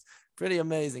almost. Pretty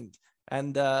amazing.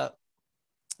 And you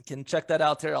can check that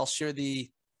out there. I'll share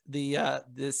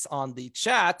this on the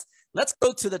chat. Let's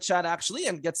go to the chat actually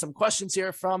and get some questions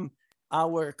here from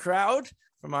our crowd.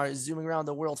 from our Zooming Around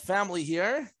the World family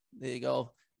here. There you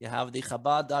go. You have the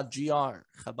Chabad.gr,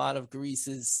 Chabad of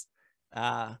Greece's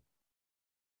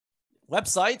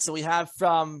website. So we have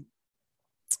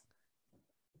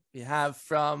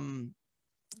from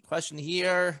question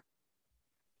here.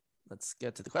 Let's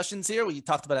get to the questions here. We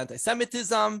talked about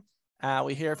anti-Semitism.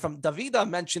 We hear from Davida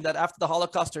mentioned that after the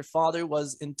Holocaust, her father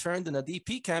was interned in a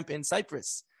DP camp in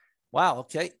Cyprus. Wow,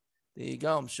 okay. There you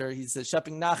go. I'm sure he's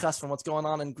shepping nachas from what's going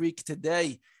on in Greek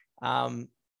today.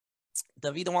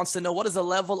 Davida wants to know, what is the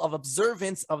level of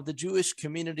observance of the Jewish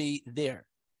community there?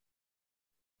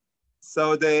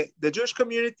 So the Jewish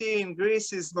community in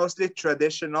Greece is mostly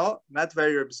traditional, not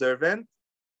very observant.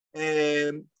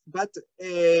 But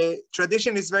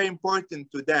tradition is very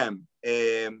important to them.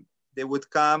 They would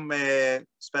come,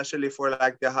 especially for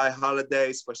like the high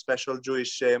holidays, for special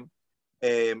Jewish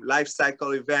life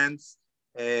cycle events.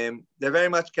 They're very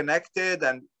much connected,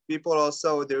 and people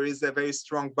also, there is a very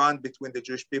strong bond between the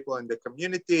Jewish people and the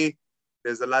community.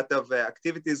 There's a lot of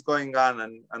activities going on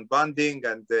and bonding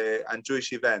and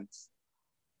Jewish events.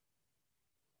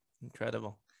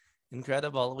 Incredible.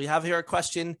 We have here a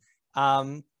question.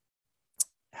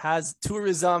 Has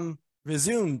tourism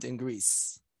resumed in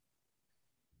Greece?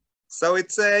 So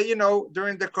it's,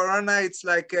 during the Corona, it's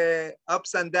like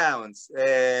ups and downs.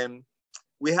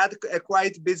 We had a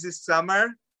quite busy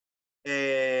summer.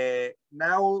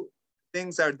 Now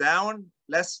things are down,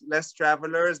 less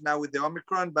travelers now with the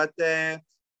Omicron, but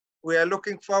we are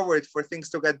looking forward for things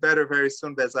to get better very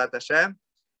soon, Be'ezrat Hashem.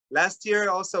 Last year,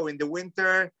 also in the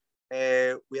winter,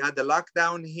 we had the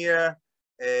lockdown here.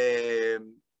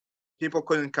 People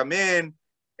couldn't come in.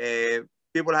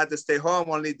 People had to stay home,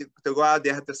 only to go out.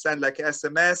 They had to send like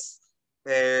SMS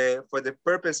for the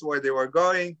purpose where they were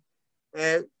going.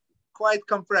 Quite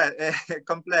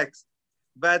complex.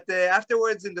 But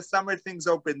afterwards, in the summer, things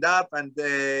opened up and,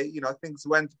 things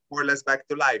went more or less back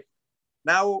to life.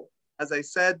 Now, as I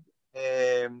said,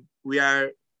 we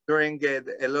are during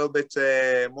a little bit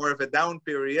more of a down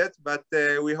period, but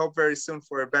we hope very soon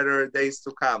for better days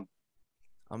to come.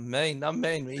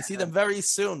 Amen. We see them very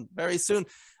soon.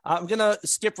 I'm going to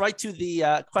skip right to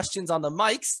the questions on the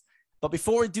mics. But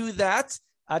before we do that,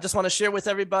 I just want to share with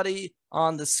everybody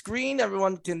on the screen.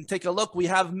 Everyone can take a look. We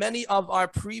have many of our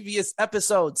previous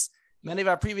episodes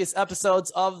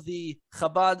of the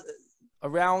Chabad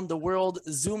Around the World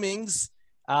Zoomings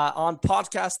on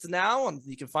podcast now. And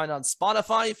you can find it on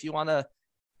Spotify if you want to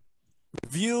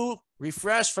review,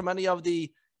 refresh from many of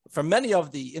the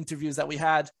interviews that we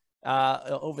had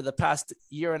over the past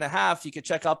year and a half. You can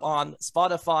check up on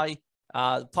Spotify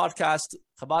podcast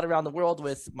Chabad Around the World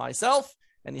with myself,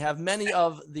 and you have many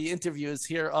of the interviews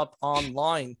here up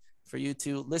online for you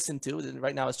to listen to.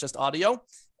 Right now it's just audio.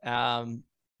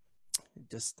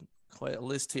 Just quite a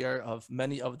list here of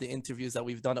many of the interviews that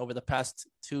we've done over the past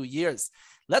 2 years.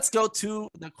 Let's go to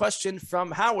the question from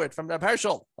Howard, from Rabbi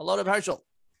Herschel. Hello, Rabbi Herschel.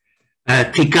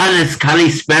 Tikanes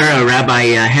Kalispera, Rabbi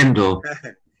Hendel.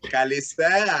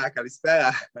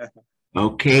 Kalispera.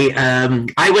 Okay.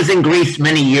 I was in Greece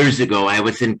many years ago. I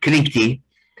was in Kriti,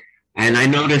 and I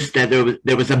noticed that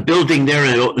there was a building there,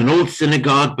 an old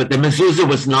synagogue, but the mezuzah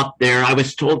was not there. I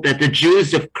was told that the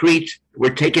Jews of Crete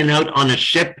were taken out on a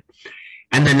ship,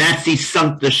 and the Nazis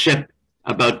sunk the ship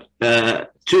about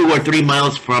 2 or 3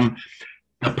 miles from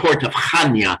the port of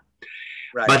Chania.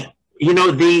 Right. But,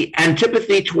 the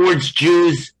antipathy towards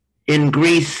Jews in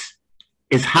Greece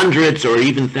is hundreds or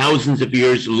even thousands of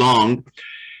years long.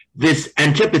 This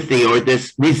antipathy or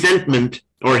this resentment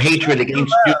or hatred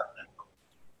against Jews,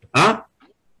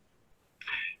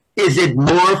 is it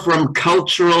more from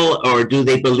cultural, or do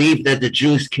they believe that the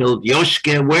Jews killed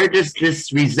Yoshke? Where does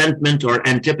this resentment or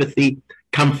antipathy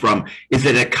come from? Is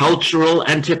it a cultural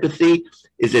antipathy?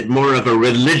 Is it more of a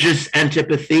religious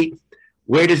antipathy?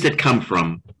 Where does it come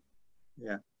from?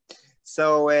 Yeah.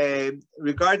 So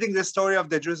regarding the story of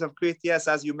the Jews of Crete, yes,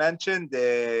 as you mentioned,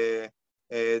 they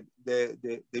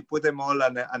put them all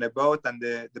on a boat, and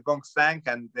the boat sank.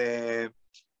 And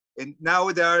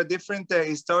now there are different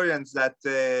historians that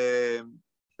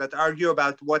argue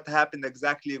about what happened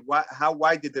exactly.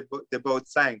 Why did the boat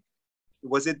sank?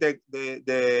 Was it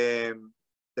the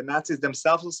Nazis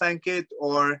themselves who sank it,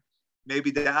 or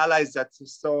maybe the Allies that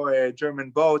saw a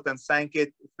German boat and sank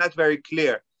it? It's not very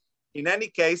clear. In any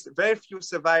case, very few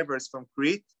survivors from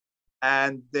Crete.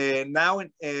 And now,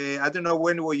 I don't know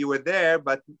when you were there,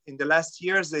 but in the last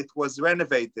years, it was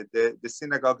renovated, the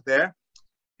synagogue there.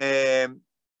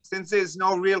 Since there's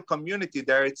no real community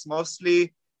there, it's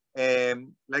mostly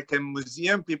like a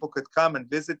museum. People could come and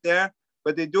visit there,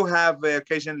 but they do have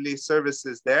occasionally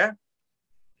services there.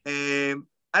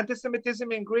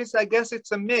 Anti-Semitism in Greece, I guess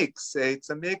it's a mix. It's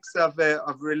a mix of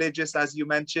religious, as you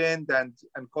mentioned, and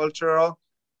cultural.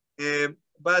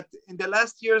 But in the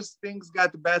last years, things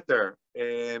got better.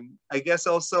 I guess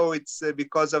also it's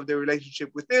because of the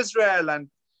relationship with Israel and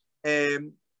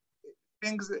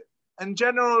things. In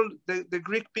general, the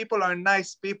Greek people are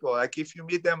nice people. Like if you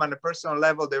meet them on a personal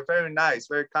level, they're very nice,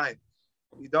 very kind.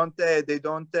 You don't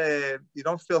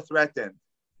feel threatened.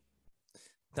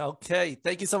 Okay,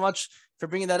 thank you so much for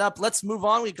bringing that up. Let's move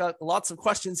on. We've got lots of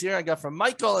questions here. I got from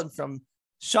Michael and from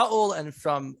Shaul and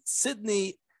from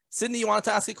Sydney. Sydney, you wanted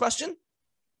to ask a question?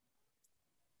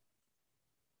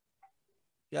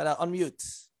 You gotta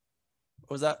unmute.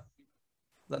 Or was that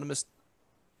a miss?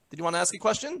 Did you want to ask a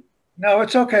question? No,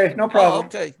 it's okay. No problem.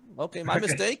 Oh, okay, my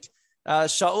mistake.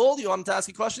 Shaul, you wanted to ask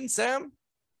a question? Sam?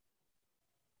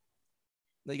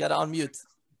 You gotta unmute.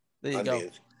 There you go.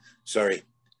 Sorry.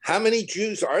 How many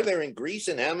Jews are there in Greece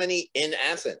and how many in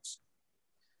Athens?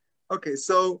 Okay,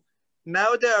 so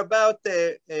now there are about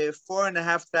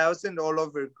 4,500 all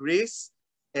over Greece.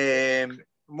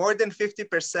 More than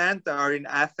 50% are in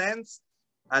Athens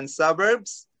and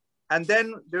suburbs. And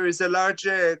then there is a large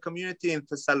community in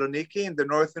Thessaloniki in the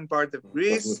northern part of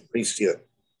Greece.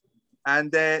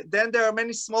 And then there are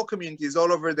many small communities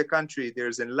all over the country.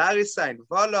 There's in Larissa, in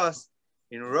Volos,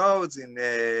 in Rhodes,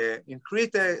 in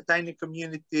Crete, a tiny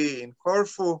community, in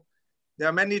Corfu. There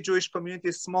are many Jewish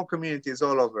communities, small communities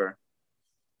all over.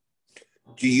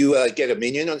 Do you get a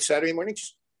minyan on Saturday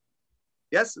mornings?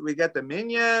 Yes, we get a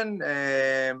minyan,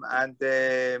 and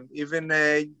even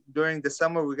during the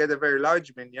summer, we get a very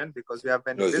large minyan because we have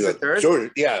many visitors.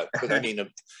 Sure, yeah, but I mean,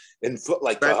 in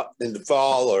the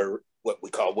fall or what we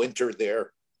call winter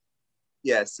there.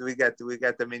 Yes, we get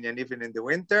a minyan even in the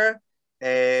winter.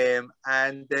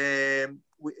 And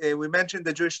we mentioned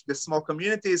the small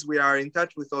communities. We are in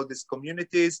touch with all these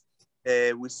communities.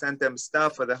 We send them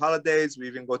stuff for the holidays. We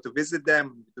even go to visit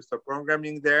them, do some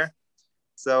programming there.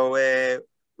 So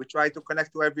we try to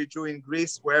connect to every Jew in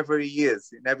Greece, wherever he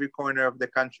is, in every corner of the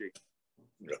country.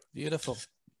 Beautiful,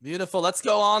 beautiful. Let's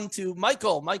go on to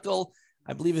Michael. Michael,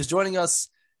 I believe, is joining us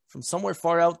from somewhere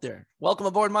far out there. Welcome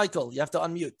aboard, Michael. You have to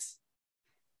unmute.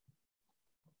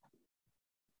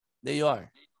 There you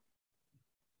are.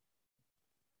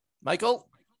 Michael,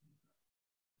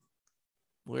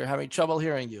 we're having trouble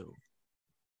hearing you.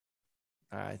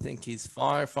 I think he's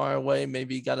far, far away.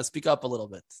 Maybe you got to speak up a little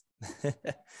bit.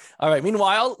 All right.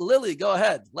 Meanwhile, Lily, go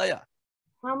ahead. Leah.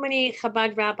 How many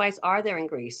Chabad rabbis are there in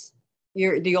Greece?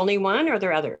 You're the only one, or are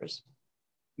there others?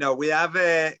 No, we have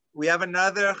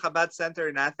another Chabad center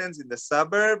in Athens in the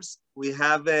suburbs. We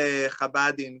have a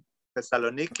Chabad in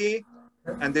Thessaloniki,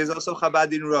 and there's also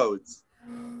Chabad in Rhodes.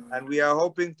 And we are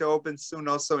hoping to open soon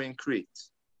also in Crete,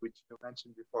 which you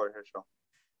mentioned before, Herschel.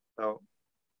 So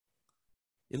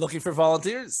you're looking for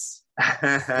volunteers?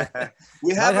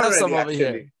 We have already, some over actually.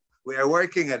 Here. We are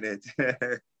working on it.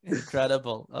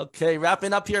 Incredible. Okay,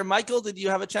 wrapping up here. Michael, did you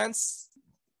have a chance?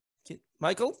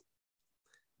 Michael?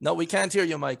 No, we can't hear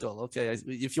you, Michael. Okay,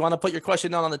 if you want to put your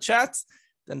question down on the chat,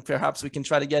 then perhaps we can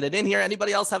try to get it in here.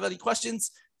 Anybody else have any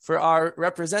questions for our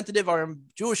representative, our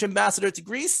Jewish ambassador to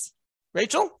Greece?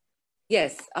 Rachel?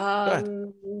 Yes. Are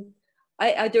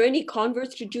there any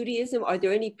converts to Judaism? Are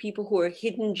there any people who are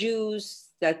hidden Jews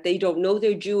that they don't know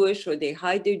they're Jewish or they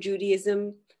hide their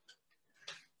Judaism?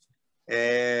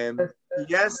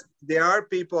 Yes, there are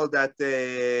people that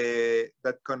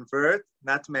convert,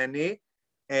 not many.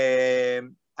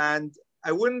 And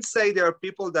I wouldn't say there are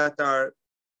people that are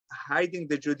hiding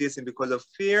the Judaism because of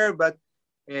fear, but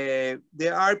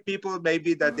there are people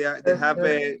maybe that they have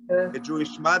a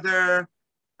Jewish mother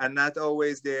and not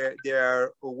always they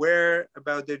are aware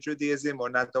about their Judaism or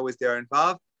not always they are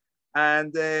involved.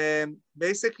 And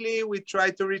basically we try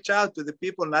to reach out to the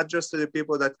people, not just to the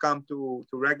people that come to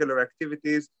regular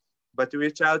activities, but to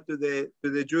reach out to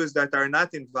the Jews that are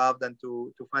not involved and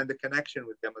to find a connection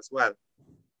with them as well.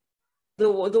 The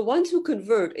ones who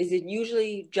convert, is it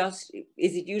usually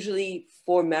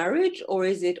for marriage, or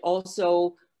is it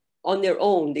also on their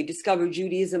own? They discover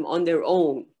Judaism on their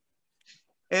own?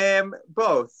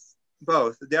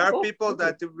 Both. There are people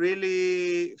that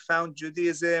really found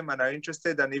Judaism and are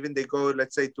interested, and even they go,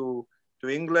 let's say, to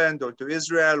England or to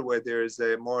Israel, where there's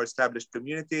more established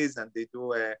communities, and they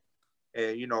do a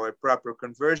proper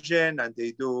conversion, and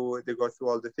they go through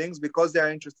all the things because they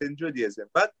are interested in Judaism.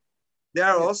 But there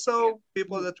are also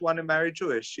people that want to marry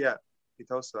Jewish. Yeah,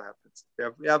 it also happens.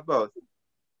 We have both.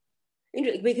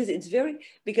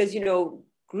 Because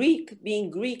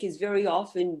being Greek is very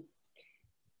often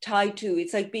tied to,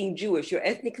 it's like being Jewish. You're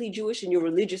ethnically Jewish and you're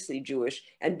religiously Jewish,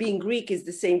 and being Greek is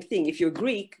the same thing. If you're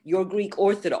Greek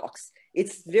Orthodox,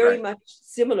 It's very much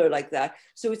similar like that.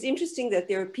 So it's interesting that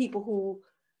there are people who,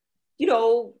 you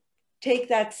know, take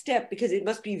that step because it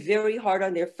must be very hard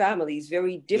on their families,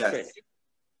 very different. Yes.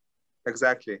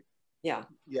 Exactly. Yeah.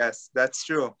 Yes, that's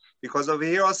true. Because over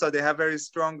here also they have very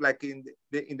strong, like in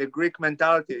the Greek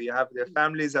mentality, you have their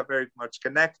families are very much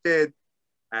connected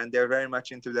and they're very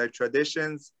much into their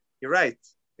traditions. You're right.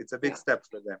 It's a big step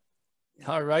for them.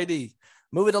 All righty.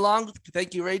 Moving along.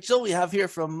 Thank you, Rachel. We have here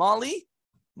from Molly.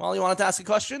 Molly, wanted to ask a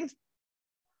question?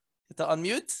 Hit the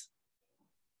unmute.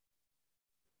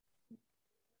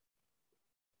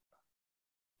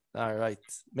 All right.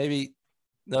 Maybe,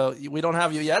 no, we don't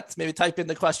have you yet. Maybe type in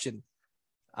the question.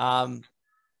 All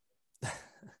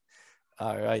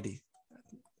righty.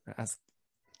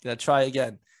 Gonna try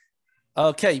again.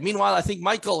 Okay. Meanwhile, I think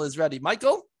Michael is ready.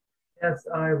 Michael? Yes,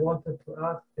 I wanted to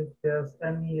ask if there's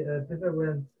any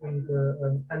difference in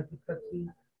the antipathy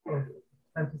of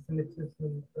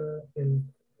anti-Semitism in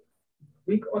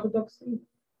Greek Orthodoxy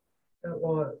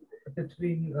or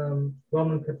between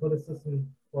Roman Catholicism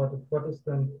or the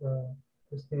Protestant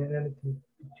Christianity. Did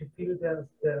you feel there's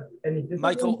any difference?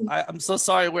 Michael, I'm so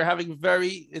sorry.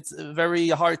 It's very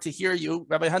hard to hear you.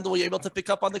 Rabbi Hendel, were you able to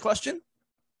pick up on the question?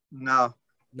 No.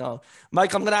 No.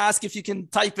 Mike, I'm going to ask if you can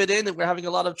type it in. We're having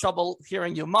a lot of trouble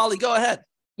hearing you. Molly, go ahead.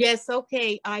 Yes,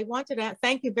 okay. I wanted to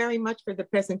thank you very much for the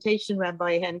presentation,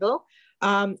 Rabbi Hendel.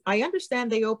 I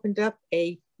understand they opened up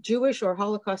a Jewish or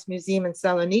Holocaust museum in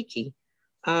Saloniki.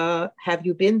 Have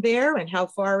you been there, and how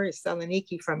far is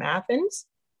Saloniki from Athens?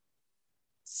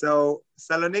 So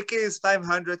Saloniki is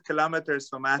 500 kilometers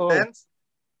from Athens.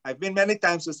 I've been many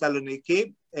times to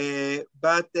Saloniki,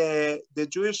 but the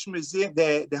Jewish museum,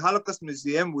 the Holocaust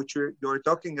Museum, which you're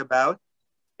talking about,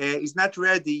 is not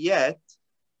ready yet.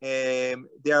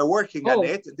 They are working on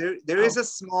it. There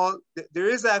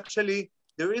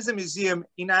is a museum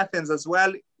in Athens as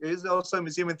well. There is also a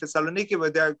museum in Thessaloniki,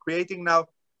 but they are creating now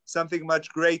something much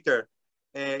greater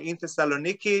in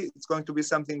Thessaloniki. It's going to be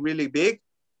something really big,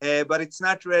 but it's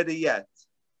not ready yet.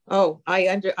 Oh,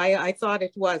 I thought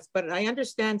it was, but I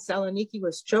understand Saloniki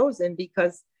was chosen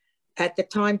because at the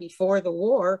time before the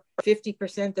war,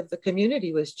 50% of the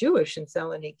community was Jewish in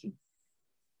Saloniki.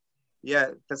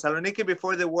 Yeah, Thessaloniki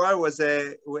before the war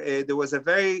there was a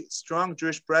very strong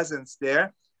Jewish presence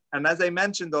there. And as I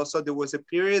mentioned also, there was a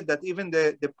period that even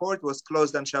the port was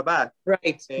closed on Shabbat.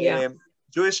 Right, yeah.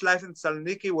 Jewish life in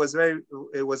Thessaloniki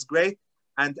was great.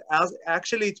 And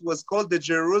actually, it was called the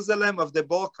Jerusalem of the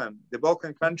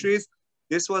Balkan countries.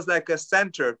 This was like a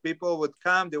center. People would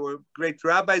come. There were great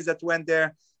rabbis that went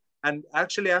there. And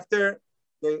actually, after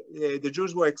the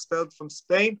Jews were expelled from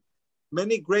Spain,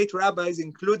 many great rabbis,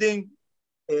 including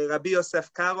Rabbi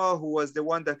Yosef Karo, who was the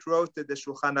one that wrote the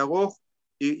Shulchan Aruch.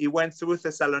 He went through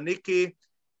Thessaloniki.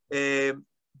 The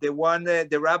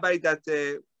rabbi that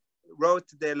wrote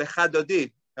the Lecha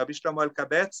Dodi, Rabbi Shlomo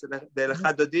El-Kabetz, the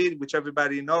Lecha Dodi, which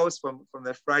everybody knows from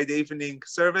the Friday evening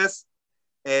service.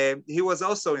 He was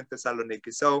also in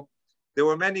Thessaloniki. So there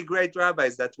were many great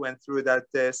rabbis that went through that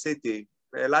city.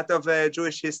 A lot of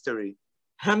Jewish history.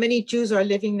 How many Jews are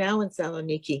living now in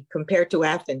Saloniki compared to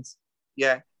Athens?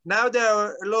 Yeah, now there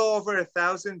are a little over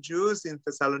 1,000 Jews in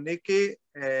Thessaloniki.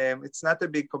 It's not a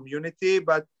big community,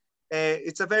 but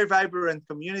it's a very vibrant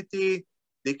community.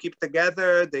 They keep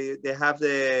together. They have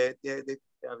the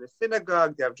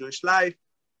synagogue. They have Jewish life,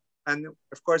 and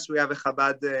of course we have a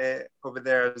Chabad over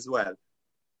there as well.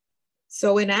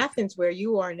 So in Athens, where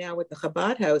you are now with the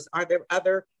Chabad house, are there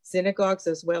other synagogues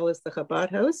as well as the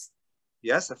Chabad house?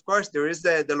 Yes, of course. There is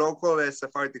the local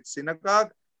Sephardic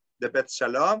synagogue, the Bet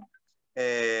Shalom,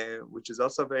 which is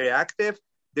also very active.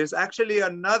 There's actually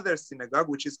another synagogue,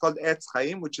 which is called Etz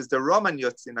Chaim, which is the Roman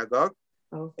Youth Synagogue.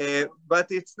 Oh. But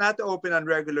it's not open on a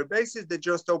regular basis. They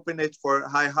just open it for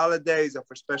high holidays or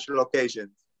for special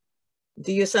occasions.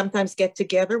 Do you sometimes get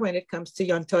together when it comes to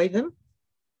Yom Tovim?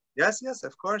 Yes,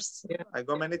 of course. Yeah. I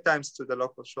go many times to the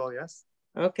local shul, yes.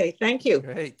 Okay, thank you.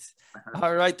 Great.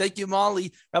 All right, thank you,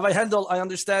 Molly. Rabbi Hendel, I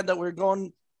understand that we're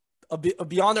going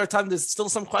beyond our time. There's still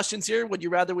some questions here. Would you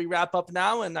rather we wrap up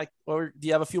now, or do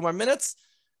you have a few more minutes?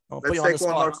 Let's take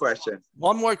one more question.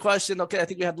 One more question. Okay, I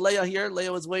think we had Leah here.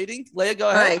 Leah was waiting. Leah, go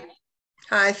ahead.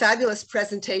 Hi, fabulous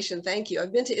presentation. Thank you.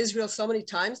 I've been to Israel so many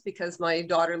times because my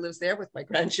daughter lives there with my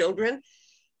grandchildren.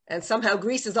 And somehow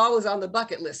Greece is always on the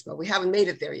bucket list, but we haven't made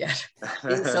it there yet.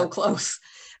 Being so close.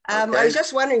 I was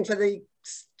just wondering, for the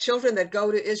children that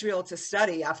go to Israel to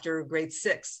study after grade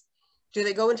 6, do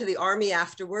they go into the army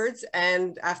afterwards?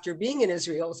 And after being in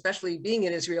Israel, especially being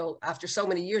in Israel after so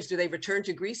many years, do they return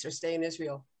to Greece or stay in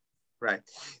Israel? Right.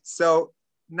 So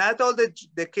not all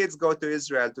the kids go to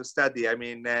Israel to study. I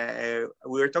mean,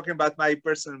 we were talking about my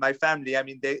family. I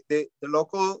mean, the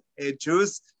local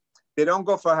Jews, they don't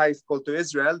go for high school to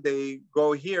Israel. They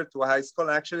go here to a high school.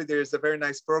 Actually, there is a very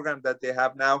nice program that they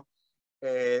have now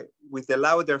with the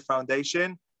Lauder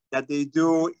Foundation that they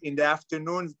do in the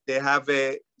afternoon. They have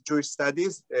Jewish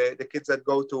studies, the kids that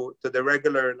go to the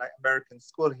regular American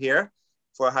school here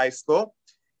for high school.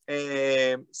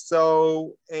 But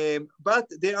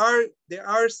there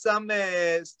are some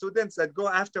students that go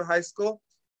after high school.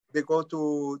 They go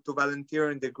to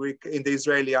volunteer in the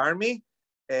Israeli army.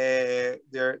 There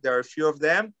are a few of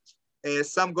them.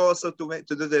 Some go also to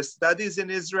do their studies in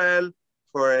Israel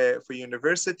for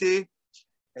university.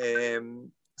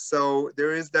 So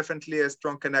there is definitely a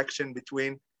strong connection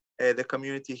between the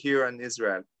community here and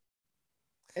Israel.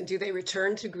 And do they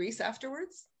return to Greece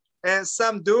afterwards?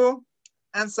 Some do,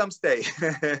 and some stay.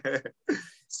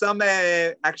 Some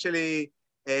actually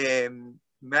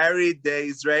married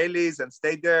the Israelis and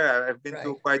stayed there. I've been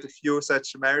to quite a few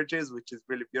such marriages, which is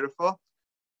really beautiful.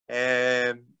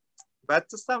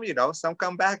 But some, some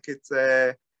come back. It's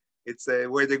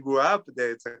where they grew up.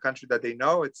 It's a country that they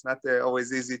know. It's not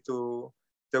always easy to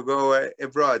go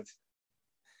abroad.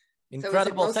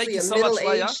 Incredible. So thank you so much, much,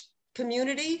 Leah.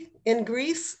 Community in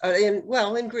Greece,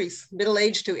 in Greece,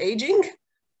 middle-aged to aging,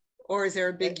 or is there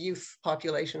a big youth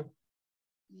population?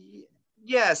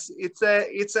 Yes,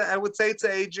 I would say it's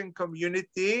an aging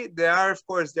community. There are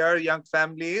young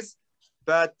families,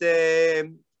 but the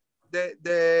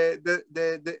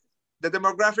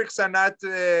demographics are not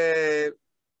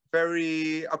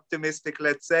very optimistic,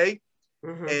 let's say,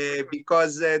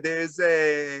 because there is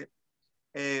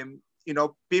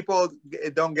people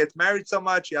don't get married so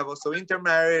much. You have also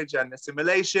intermarriage and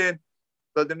assimilation.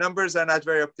 So the numbers are not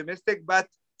very optimistic. But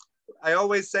I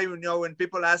always say, when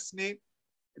people ask me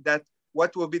that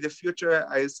what will be the future,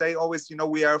 I say always,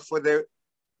 we are for the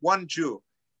one Jew.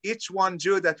 Each one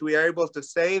Jew that we are able to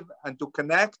save and to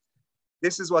connect,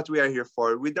 this is what we are here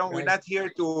for. We're not here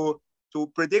to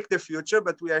predict the future,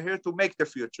 but we are here to make the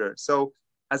future. So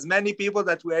as many people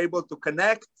that we are able to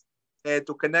connect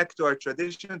to our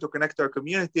tradition, to connect to our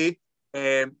community,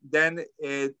 then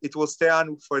it will stay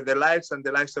on for their lives and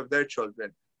the lives of their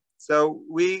children. So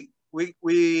we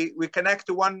connect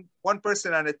to one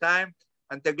person at a time,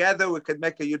 and together we can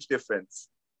make a huge difference.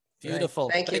 Beautiful.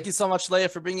 Thank you so much, Leah,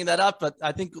 for bringing that up. But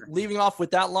I think leaving off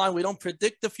with that line, we don't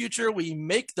predict the future, we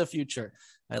make the future.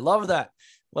 I love that.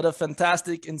 What a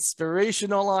fantastic,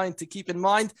 inspirational line to keep in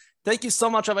mind. Thank you so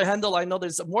much, Rabbi Hendel. I know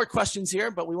there's more questions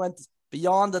here, but we went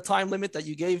beyond the time limit that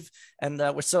you gave, and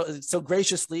we're so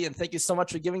graciously, and thank you so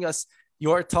much for giving us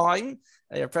your time,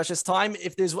 your precious time.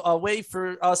 If there's a way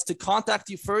for us to contact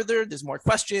you further, there's more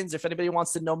questions. If anybody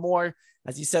wants to know more,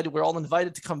 as you said, we're all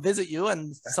invited to come visit you,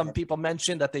 and some people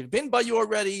mentioned that they've been by you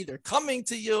already. They're coming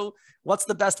to you. What's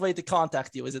the best way to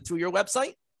contact you? Is it through your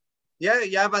website? Yeah,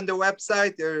 you have on the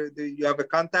website, you have a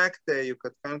contact. You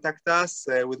could contact us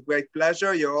with great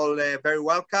pleasure. You're all very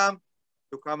welcome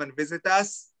to come and visit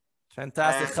us.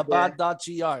 Fantastic.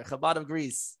 Chabad.gr, Chabad of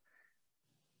Greece.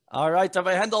 All right,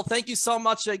 Rabbi Hendel, thank you so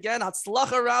much again.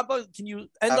 Hatzlacha, Rabbi. Can you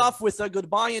end off with a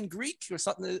goodbye in Greek or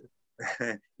something?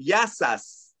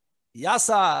 Yassas.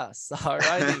 Yassas. All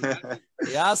righty.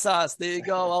 Yassas. There you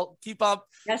go. Well, keep up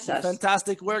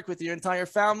fantastic work with your entire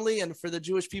family and for the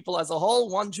Jewish people as a whole,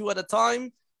 one Jew at a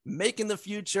time, making the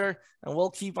future. And we'll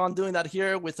keep on doing that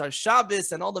here with our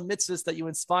Shabbos and all the mitzvahs that you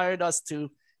inspired us to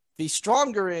be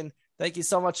stronger in. Thank you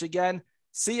so much again.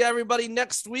 See everybody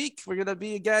next week. We're going to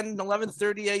be again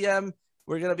 11:30 a.m.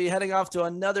 We're going to be heading off to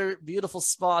another beautiful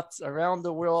spot around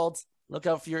the world. Look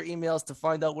out for your emails to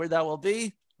find out where that will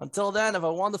be. Until then, have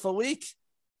a wonderful week.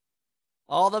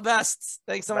 All the best.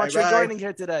 Thanks so much for joining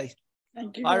here today.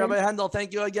 Thank you. Bye, Rabbi Hendel.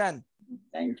 Thank you again.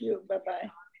 Thank you.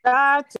 Bye-bye.